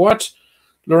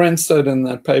Lorenz said in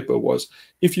that paper was,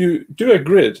 if you do a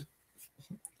grid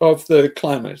of the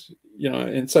climate, you know,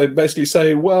 and so basically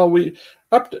say, well, we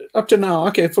up to now,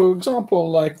 okay, for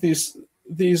example, like these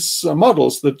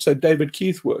models that say David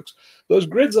Keith works, those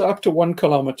grids are up to 1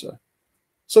 kilometer.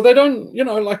 So they don't, you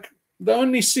know, like they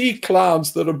only see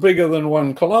clouds that are bigger than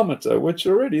 1 kilometer, which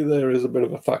already there is a bit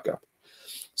of a fuck up.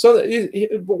 So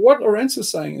what Lorenz is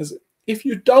saying is, if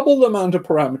you double the amount of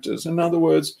parameters, in other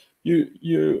words,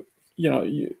 you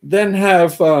then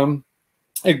have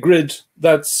a grid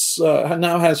that's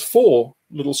now has 4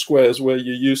 little squares where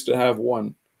you used to have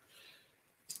 1,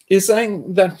 is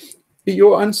saying that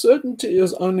your uncertainty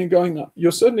is only going up.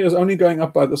 Your certainty is only going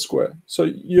up by the square. So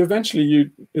you eventually,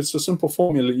 it's a simple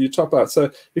formula you top out.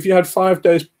 So if you had 5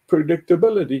 days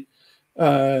predictability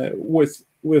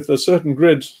with a certain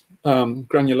grid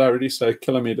granularity, say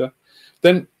kilometer,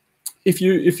 then if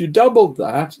you doubled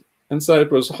that and say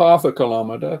it was half a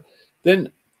kilometer,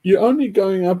 then you're only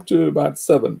going up to about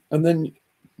 7. And then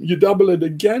you double it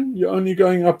again, you're only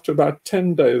going up to about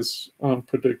 10 days on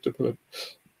predictability.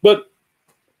 But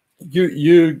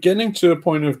you're getting to a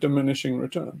point of diminishing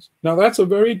returns. Now, that's a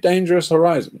very dangerous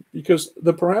horizon, because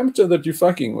the parameter that you're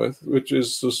fucking with, which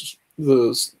is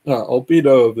the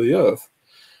albedo of the Earth,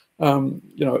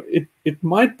 you know, it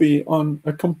might be on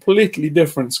a completely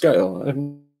different scale. It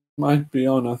might be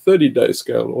on a 30-day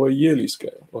scale or a yearly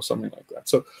scale or something like that.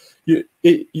 So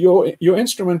your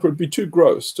instrument would be too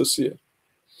gross to see it.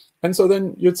 And so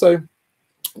then you'd say,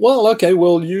 well, okay,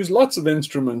 we'll use lots of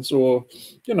instruments, or,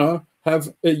 you know,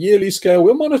 have a yearly scale.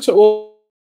 We'll monitor all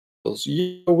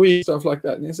year, stuff like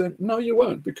that. And you say, no, you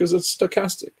won't, because it's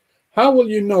stochastic. How will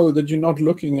you know that you're not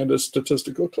looking at a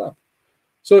statistical club?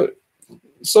 So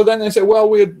then they say, well,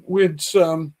 we would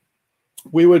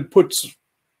put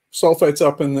sulfates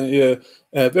up in the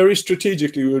air very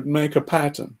strategically. We would make a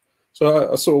pattern.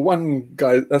 So I saw one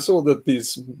guy, I saw that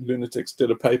these lunatics did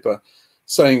a paper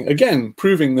saying, again,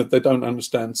 proving that they don't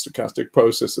understand stochastic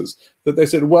processes, that they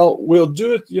said, well, we'll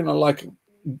do it, you know, like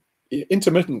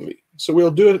intermittently. So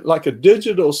we'll do it like a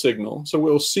digital signal. So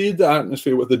we'll seed the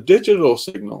atmosphere with a digital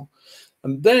signal,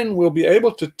 and then we'll be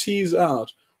able to tease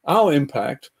out our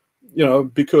impact, you know,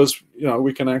 because, you know,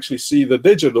 we can actually see the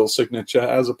digital signature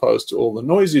as opposed to all the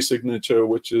noisy signature,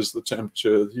 which is the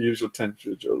temperature, the usual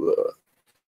temperature of the Earth.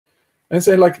 And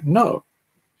say, like, no,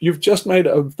 you've just made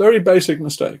a very basic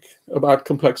mistake about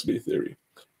complexity theory,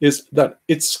 is that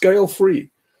it's scale free.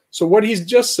 So what he's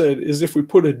just said is, if we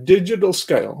put a digital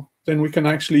scale, then we can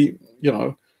actually, you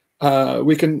know,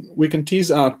 we can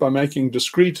tease out by making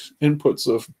discrete inputs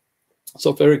of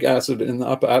sulfuric acid in the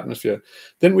upper atmosphere,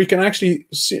 then we can actually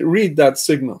read that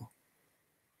signal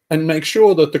and make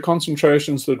sure that the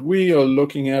concentrations that we are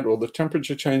looking at, or the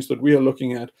temperature change that we are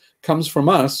looking at, comes from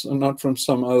us and not from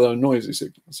some other noisy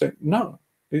signal. Say, no,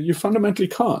 you fundamentally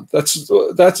can't.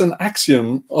 That's an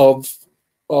axiom of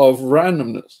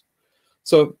randomness.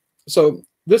 So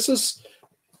this is,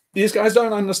 these guys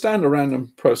don't understand a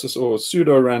random process or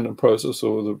pseudo-random process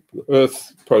or the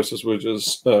Earth process, which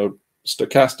is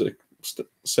stochastic,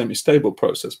 semi-stable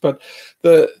process. But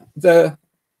you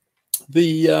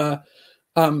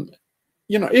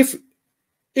know, if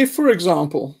for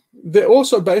example, they're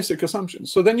also basic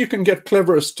assumptions. So then you can get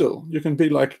cleverer still. You can be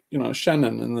like, you know,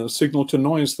 Shannon and the signal to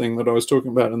noise thing that I was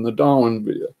talking about in the Darwin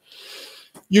video.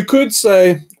 You could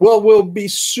say, well, we'll be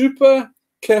super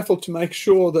careful to make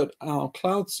sure that our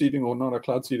cloud seeding, or not our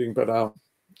cloud seeding, but our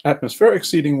atmospheric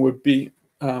seeding would be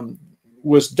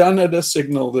was done at a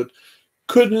signal that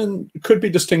could be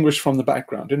distinguished from the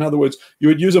background. In other words, you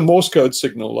would use a Morse code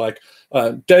signal like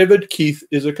David Keith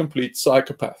is a complete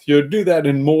psychopath. You would do that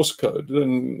in Morse code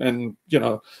and you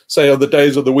know, say the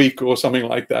days of the week or something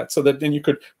like that, so that then you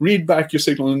could read back your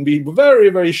signal and be very,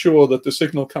 very sure that the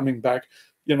signal coming back,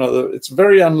 you know, it's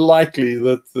very unlikely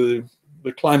that the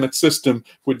climate system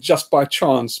would just by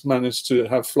chance manage to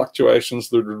have fluctuations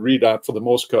that would read out for the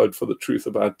Morse code for the truth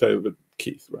about David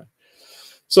Keith, right?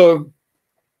 So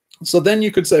then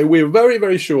you could say, we're very,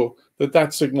 very sure that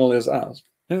that signal is ours.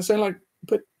 And say like,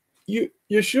 but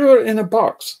you're sure in a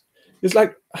box. It's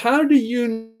like, how do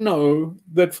you know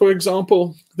that, for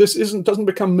example, this doesn't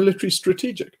become military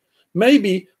strategic?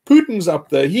 Maybe Putin's up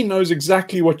there, he knows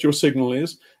exactly what your signal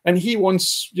is, and he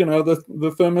wants, you know, the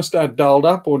thermostat dialed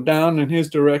up or down in his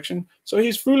direction. So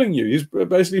he's fooling you. He's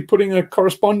basically putting a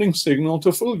corresponding signal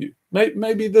to fool you.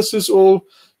 Maybe this is all,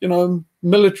 you know,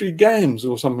 military games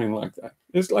or something like that.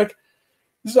 It's like,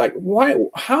 why?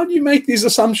 How do you make these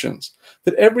assumptions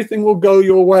that everything will go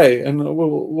your way and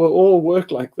will all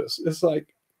work like this? It's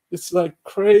like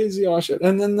crazy shit.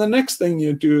 And then the next thing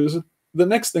you do is, the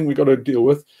next thing we got to deal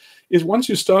with is, once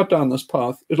you start down this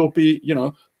path, it'll be, you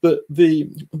know, the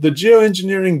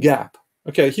geoengineering gap.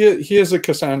 Okay, here's a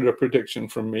Cassandra prediction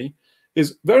from me,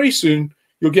 is very soon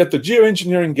you'll get the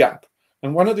geoengineering gap.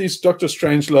 And one of these Dr.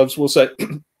 Strangeloves will say,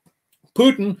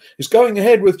 Putin is going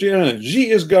ahead with geoengineering. Xi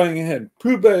is going ahead.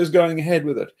 Puba is going ahead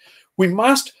with it. We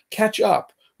must catch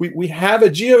up. We have a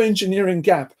geoengineering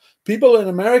gap. People in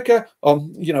America,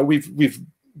 you know, we've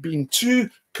been too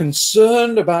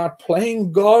concerned about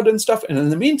playing God and stuff. And in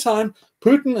the meantime,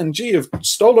 Putin and Xi have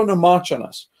stolen a march on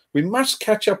us. We must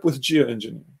catch up with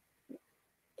geoengineering.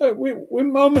 We're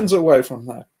moments away from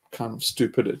that kind of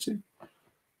stupidity.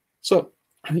 So,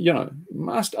 you know,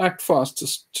 must act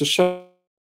fast to shut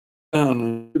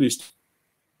down at least.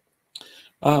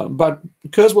 But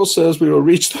Kurzweil says we will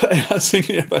reach the AI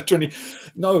thing by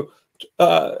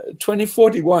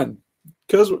 2041.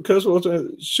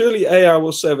 Kurzweil, surely AI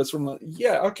will save us from that.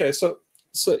 Yeah, okay. So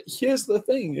here's the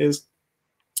thing: is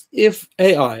if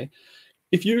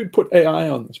you put AI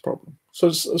on this problem, so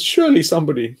surely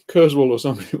somebody, Kurzweil or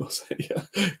somebody, will say, yeah.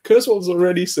 Kurzweil's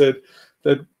already said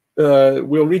that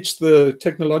we'll reach the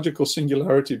technological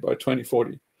singularity by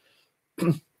 2040.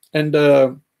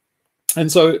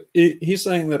 And so he's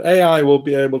saying that AI will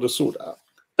be able to sort out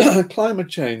climate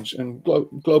change and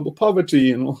global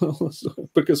poverty and all this,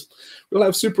 because we'll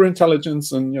have super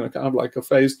intelligence and, you know, kind of like a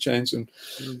phase change. And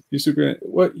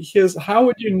here's how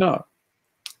would you know?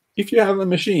 If you have a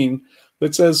machine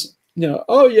that says, you know,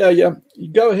 oh yeah, you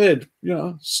go ahead, you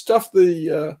know, stuff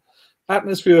the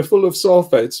atmosphere full of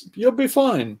sulfates, you'll be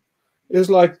fine. It's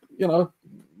like, you know,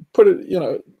 put it, you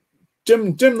know,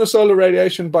 dim the solar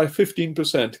radiation by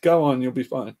 15%. Go on, you'll be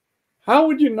fine. How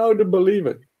would you know to believe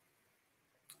it?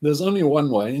 There's only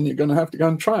one way, and you're going to have to go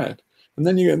and try it. And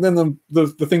then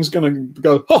the thing's going to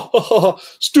go, ha, ha, ha,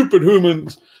 stupid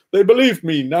humans. They believed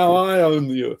me. Now I own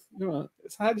the earth. You know,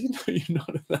 how do you know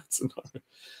that's scenario?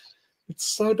 It's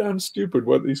so damn stupid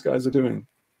what these guys are doing.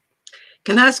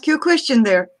 Can I ask you a question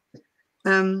there?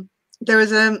 There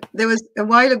was a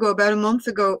while ago, about a month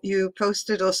ago, you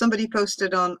posted, or somebody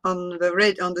posted on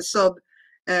the sub,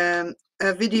 a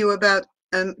video about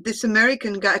this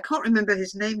American guy. I can't remember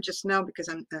his name just now because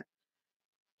I'm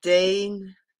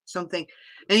Dane something.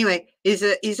 Anyway, he's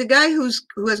a guy who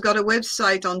has got a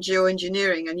website on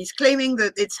geoengineering, and he's claiming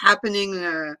that it's happening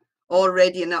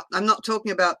already. And I'm not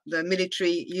talking about the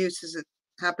military uses that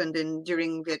happened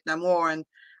during Vietnam War and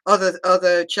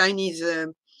other Chinese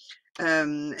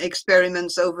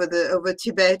experiments over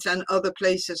Tibet and other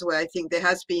places where I think there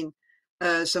has been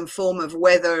some form of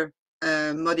weather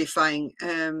modifying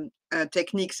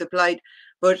techniques applied.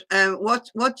 But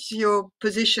what's your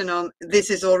position on this?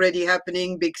 Is already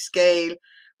happening, big scale.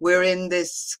 We're in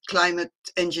this climate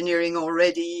engineering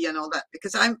already and all that,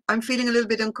 because I'm feeling a little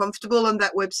bit uncomfortable on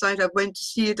that website. I went to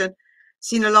see it and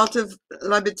seen a lot of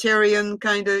libertarian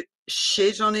kind of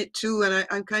shit on it too, and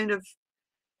I'm kind of,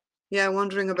 yeah,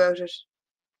 wondering about it.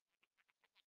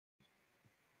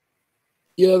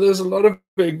 Yeah, there's a lot of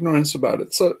ignorance about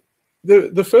it. So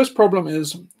the first problem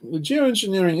is the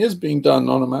geoengineering is being done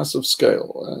on a massive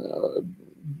scale,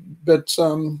 but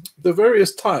the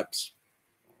various types.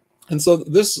 And so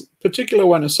this particular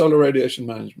one is solar radiation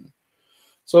management.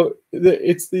 So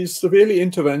it's these severely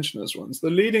interventionist ones. The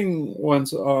leading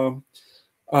ones are,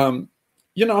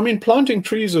 you know, I mean, planting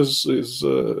trees is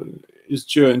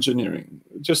geoengineering.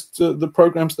 Just the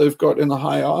programs they've got in the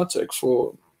high Arctic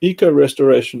for eco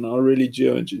restoration are really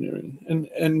geoengineering.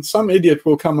 And some idiot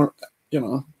will come, you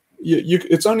know,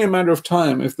 it's only a matter of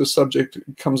time if the subject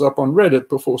comes up on Reddit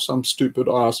before some stupid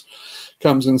ass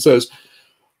comes and says,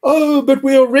 oh, but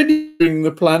we're already doing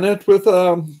the planet with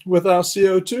our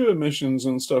CO2 emissions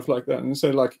and stuff like that. And you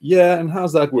say, like, yeah, and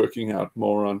how's that working out,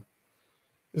 moron?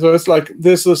 So it's like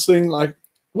there's this thing like,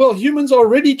 well, humans are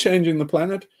already changing the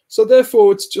planet, so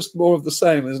therefore it's just more of the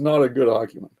same is not a good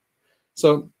argument.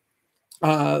 So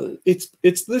it's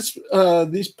this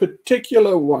these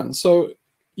particular ones. So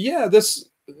yeah, this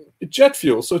jet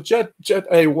fuel. So jet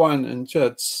A1 and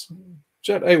jet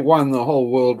A1 the whole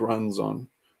world runs on,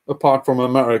 apart from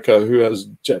America, who has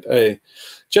jet A.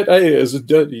 Jet A is a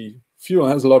dirty fuel,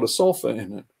 has a lot of sulfur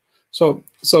in it. So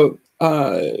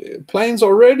planes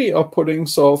already are putting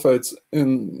sulfur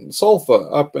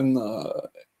up in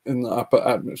the upper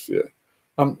atmosphere.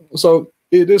 So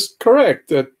it is correct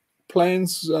that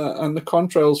planes and the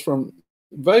contrails from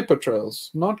vapor trails,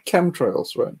 not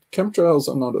chemtrails, right? Chemtrails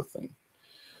are not a thing,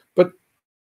 but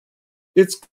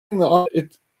it's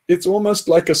almost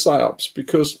like a psyops,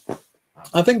 because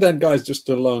I think that guy's just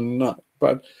a lone nut,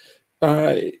 but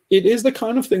it is the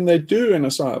kind of thing they do in a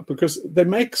psyop, because they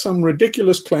make some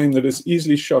ridiculous claim that is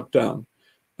easily shot down,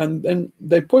 and then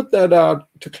they put that out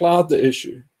to cloud the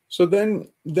issue. So then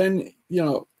you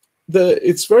know,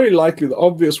 it's very likely the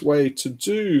obvious way to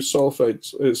do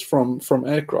sulfates is from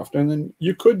aircraft, and then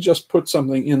you could just put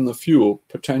something in the fuel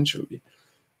potentially,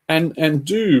 and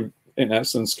do in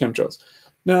essence chemtrails.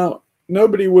 Now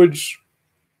nobody would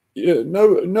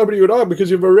argue, because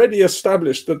you've already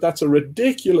established that that's a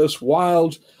ridiculous,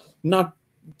 wild, not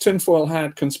tinfoil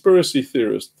hat conspiracy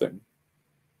theorist thing.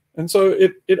 And so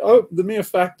the mere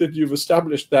fact that you've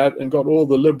established that and got all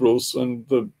the liberals and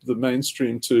the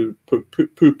mainstream to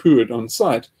poo-poo it on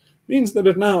site means that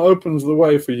it now opens the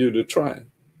way for you to try it.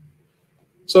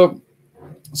 So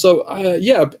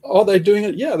yeah, are they doing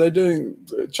it? Yeah, they're doing.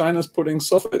 China's putting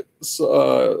sulfide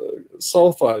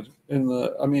in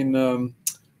the. I mean,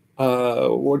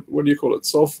 what do you call it?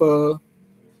 Sulfur.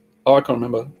 Oh, I can't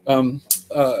remember.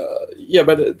 Yeah,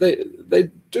 but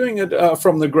they're doing it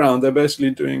from the ground. They're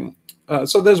basically doing.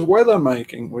 So there's weather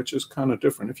making, which is kind of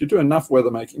different. If you do enough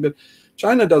weather making, but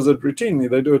China does it routinely.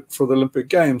 They do it for the Olympic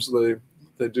Games.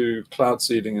 They do cloud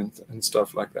seeding and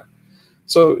stuff like that.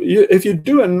 So if you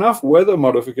do enough weather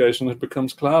modification, it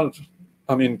becomes climate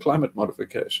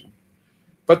modification.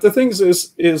 But the things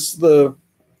is the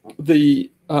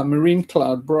marine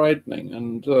cloud brightening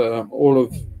and all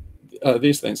of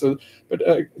these things. So, but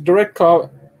direct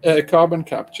carbon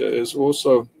capture is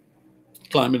also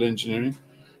climate engineering.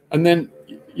 And then,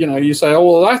 you know, you say, oh,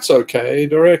 well, that's okay,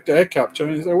 direct air capture.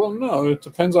 And you say, well, no, it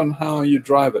depends on how you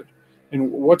drive it.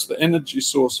 And what's the energy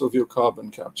source of your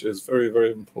carbon capture is very,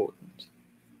 very important.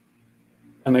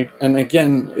 And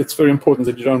again, it's very important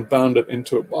that you don't bound it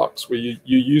into a box where you're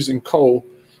using coal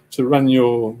to run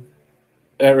your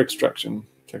air extraction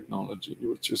technology,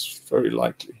 which is very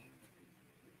likely.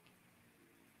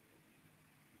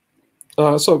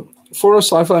 So for a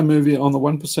sci-fi movie on the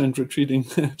 1% retreating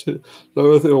to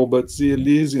low Earth orbit, The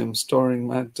Elysium, starring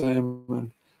Matt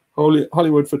Damon,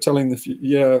 Hollywood for telling the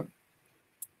future.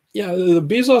 Yeah, the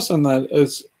Bezos and that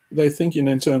is, they're thinking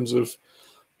in terms of,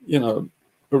 you know,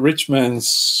 a rich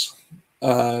man's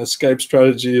escape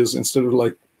strategy is, instead of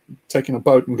like taking a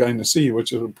boat and going to sea,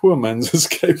 which is a poor man's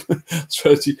escape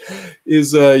strategy,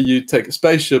 is you take a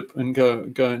spaceship and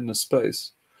go into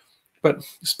space. But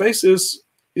space is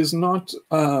not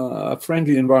a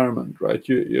friendly environment, right?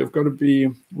 You've got to be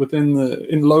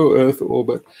in low Earth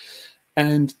orbit,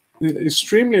 and it's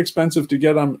extremely expensive to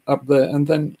get up there, and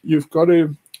then you've got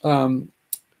to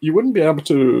you wouldn't be able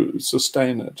to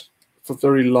sustain it for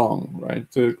very long, right?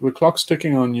 The clock's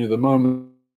ticking on you the moment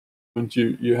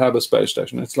you have a space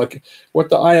station. It's like what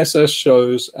the ISS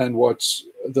shows and what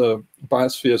the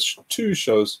Biosphere 2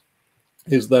 shows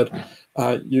is that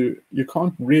you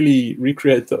can't really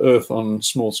recreate the Earth on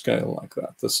small scale like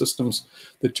that. The systems,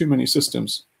 there are too many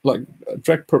systems. Like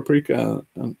Drek Paprika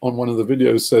on one of the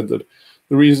videos said that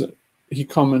the reason, he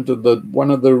commented that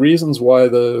one of the reasons why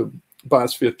the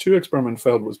Biosphere 2 experiment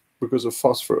failed was because of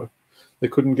phosphor. They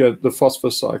couldn't get the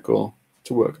phosphor cycle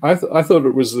to work. I thought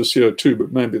it was the CO2,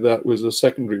 but maybe that was a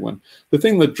secondary one. The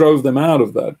thing that drove them out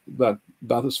of that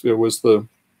bathysphere was the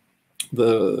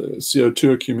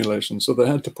CO2 accumulation, so they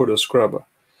had to put a scrubber.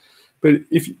 But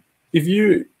if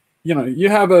you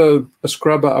have a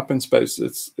scrubber up in space,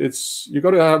 you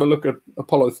got to have a look at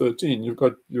Apollo 13. You've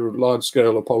got your large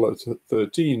scale Apollo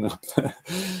 13 up there,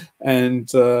 and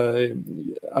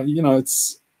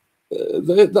it's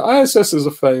the ISS is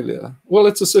a failure. Well,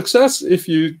 it's a success if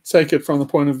you take it from the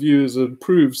point of view as it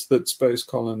proves that space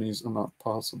colonies are not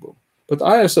possible. But the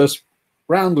ISS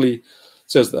roundly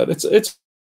says that it's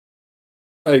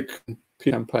like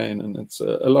campaign, and it's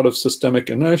a lot of systemic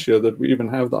inertia that we even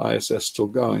have the ISS still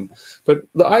going. But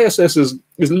the ISS is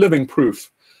living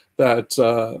proof that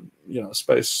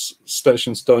space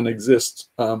stations don't exist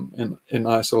in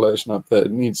isolation up there.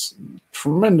 It needs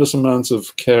tremendous amounts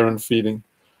of care and feeding.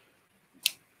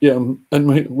 Yeah,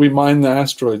 and we mine the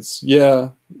asteroids. Yeah,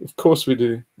 of course we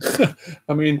do.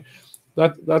 I mean,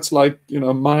 that's like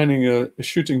mining a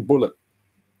shooting bullet.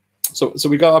 So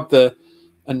we go up there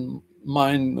and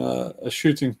mine a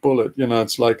shooting bullet.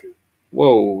 It's like,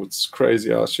 whoa, it's crazy.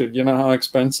 You know how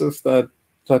expensive that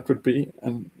would be,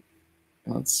 and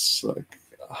it's like,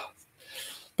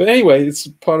 but anyway, it's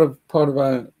part of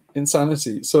our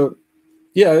insanity. So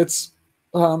yeah,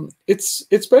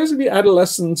 it's basically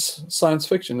adolescent science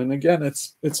fiction, and again,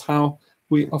 it's how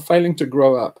we are failing to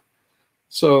grow up.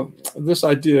 So this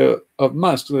idea of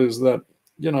Musk is that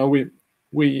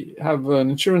we have an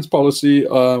insurance policy.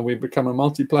 We become a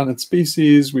multi-planet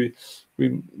species. We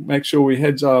make sure we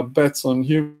hedge our bets on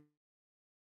human.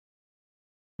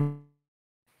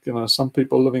 Some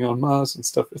people living on Mars and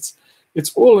stuff.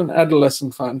 It's all an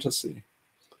adolescent fantasy.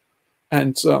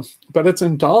 And but it's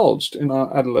indulged in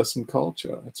our adolescent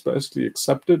culture. It's basically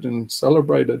accepted and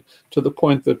celebrated to the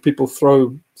point that people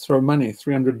throw money,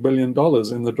 $300 billion,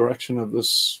 in the direction of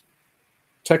this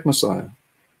technocide.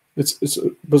 It's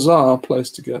a bizarre place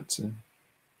to get to.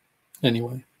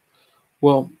 Anyway,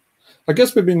 well, I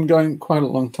guess we've been going quite a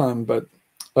long time, but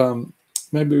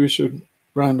maybe we should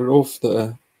round it off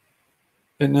there.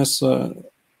 Unless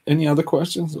any other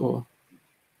questions or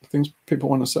things people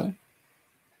want to say?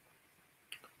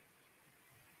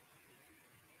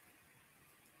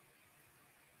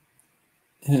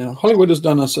 Yeah, Hollywood has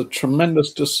done us a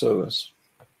tremendous disservice.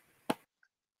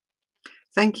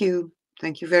 Thank you.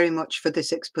 Thank you very much for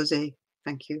this expose.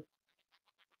 Thank you.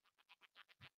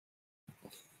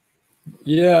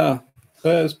 Yeah,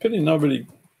 it's pity nobody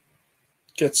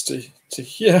gets to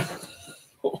hear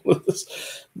all of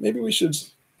this. Maybe we should,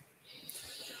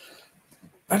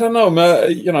 I don't know,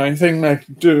 I think like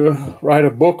write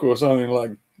a book or something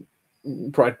like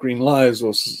Bright Green Lies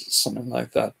or something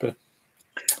like that. But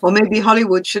or maybe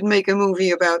Hollywood should make a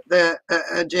movie about the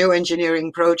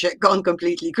geoengineering project gone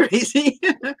completely crazy.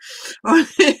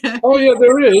 Oh yeah,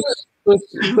 there is.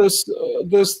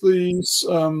 There's these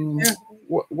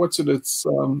what's it? It's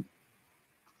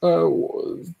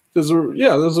there's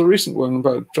a recent one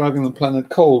about driving the planet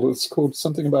cold. It's called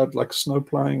something about like snow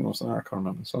plowing or something. I can't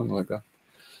remember, something like that.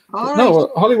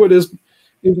 No, Hollywood is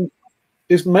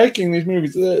making these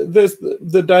movies. There's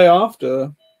the Day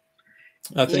After,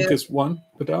 I think is one.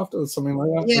 The Day After, something like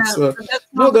that. Yeah,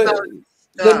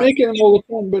 they're making them all the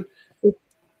time, but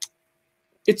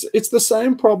it's the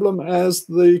same problem as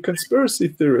the conspiracy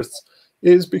theorists,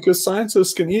 is because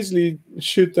scientists can easily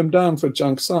shoot them down for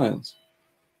junk science.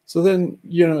 So then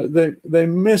they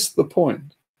miss the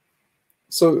point.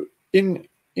 So in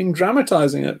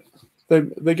dramatizing it,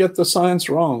 they get the science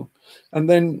wrong, and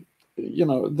then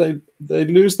they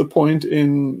lose the point.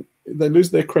 They lose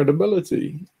their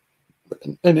credibility,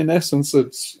 and in essence,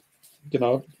 it's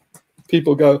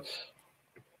people go,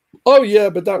 oh yeah,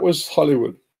 but that was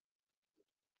Hollywood.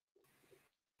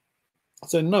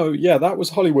 So no, yeah, that was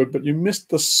Hollywood, but you missed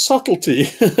the subtlety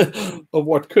of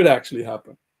what could actually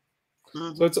happen.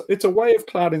 So it's a way of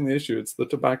clouding the issue. It's the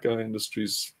tobacco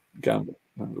industry's gamble.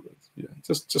 In other words, yeah,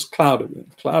 just cloud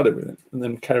everything, and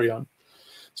then carry on.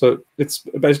 So it's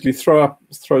basically throw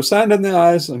sand in their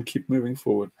eyes and keep moving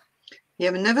forward.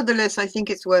 Yeah, but nevertheless, I think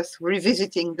it's worth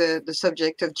revisiting the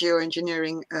subject of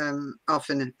geoengineering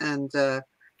often, and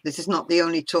this is not the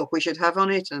only talk we should have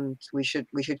on it, and we should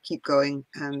keep going.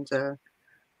 And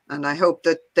and I hope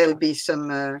that there'll be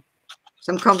some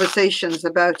conversations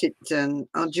about it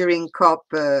during COP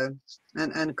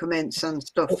and comments and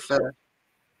stuff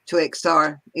to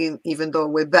XR, even though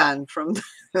we're banned from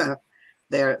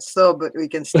there. So, but we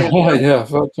can still. Yeah,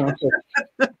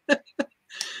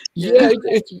 yeah,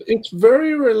 it's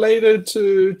very related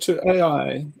to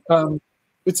AI.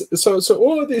 So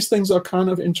all of these things are kind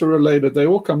of interrelated. They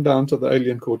all come down to the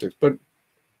alien cortex, but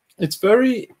it's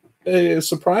very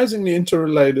surprisingly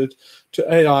interrelated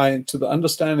to AI and to the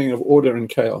understanding of order and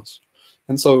chaos.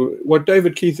 And so what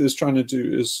David Keith is trying to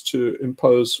do is to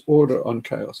impose order on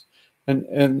chaos.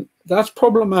 And that's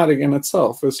problematic in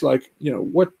itself. It's like, you know,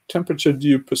 what temperature do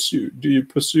you pursue? Do you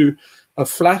pursue a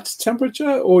flat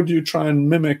temperature, or do you try and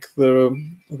mimic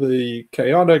the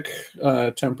chaotic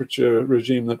temperature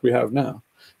regime that we have now?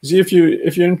 See, if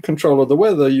you're in control of the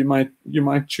weather, you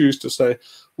might choose to say,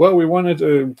 well, we wanted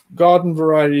a garden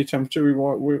variety temperature.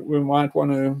 We might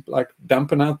want to like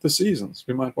dampen out the seasons.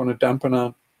 We might want to dampen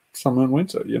out summer and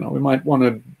winter. You know, we might want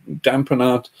to dampen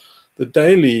out the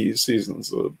daily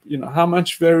seasons. Or, you know, how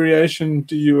much variation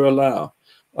do you allow?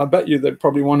 I bet you they'd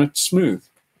probably want it smooth,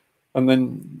 and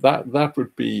then that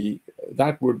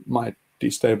might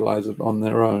destabilize it on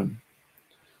their own.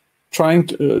 Trying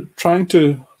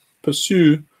to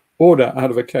pursue order out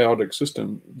of a chaotic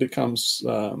system becomes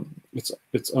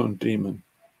its own demon.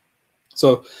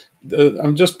 So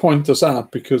I'm just pointing this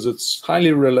out because it's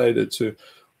highly related to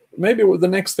maybe the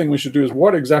next thing we should do is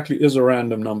what exactly is a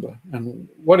random number, and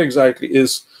what exactly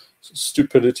is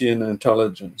stupidity and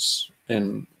intelligence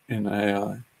in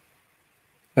AI,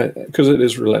 because it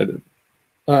is related.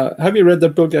 Have you read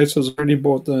that Bill Gates has already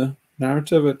bought the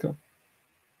narrative?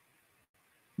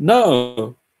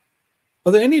 No.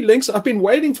 Are there any links? I've been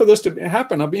waiting for this to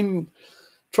happen. I've been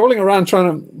trolling around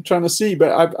trying to see,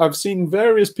 but I've seen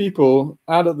various people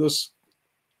out of this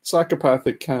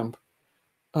psychopathic camp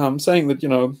saying that, you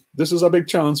know, this is a big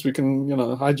chance we can, you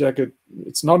know, hijack it.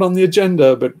 It's not on the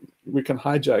agenda, but we can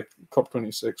hijack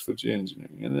COP26 for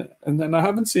geoengineering. And then I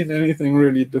haven't seen anything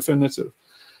really definitive.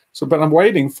 So, but I'm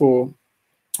waiting for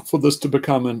this to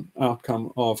become an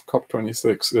outcome of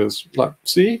COP26. Is like,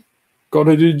 see, got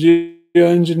to do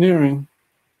geoengineering.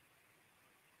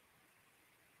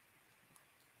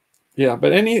 Yeah,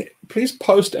 but please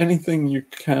post anything you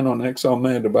can on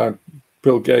XRMed about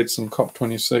Bill Gates and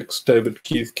COP26, David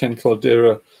Keith, Ken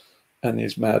Caldera, and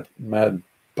these mad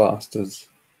bastards.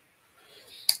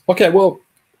 Okay, well,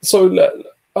 so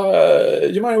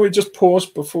you mind we just pause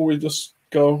before we just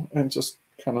go and just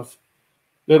kind of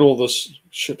let all this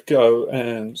shit go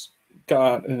and go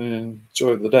out and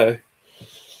enjoy the day,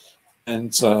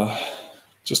 and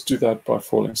just do that by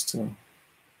falling still.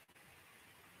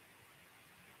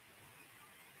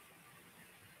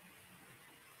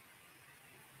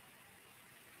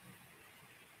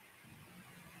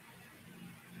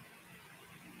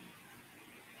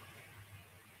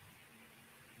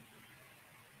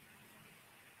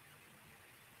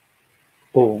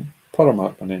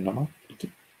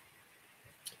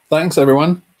 Thanks,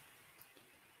 everyone.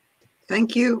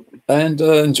 Thank you. And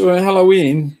enjoy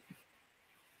Halloween.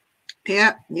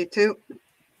 Yeah, you too.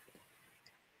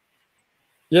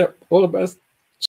 Yep, all the best.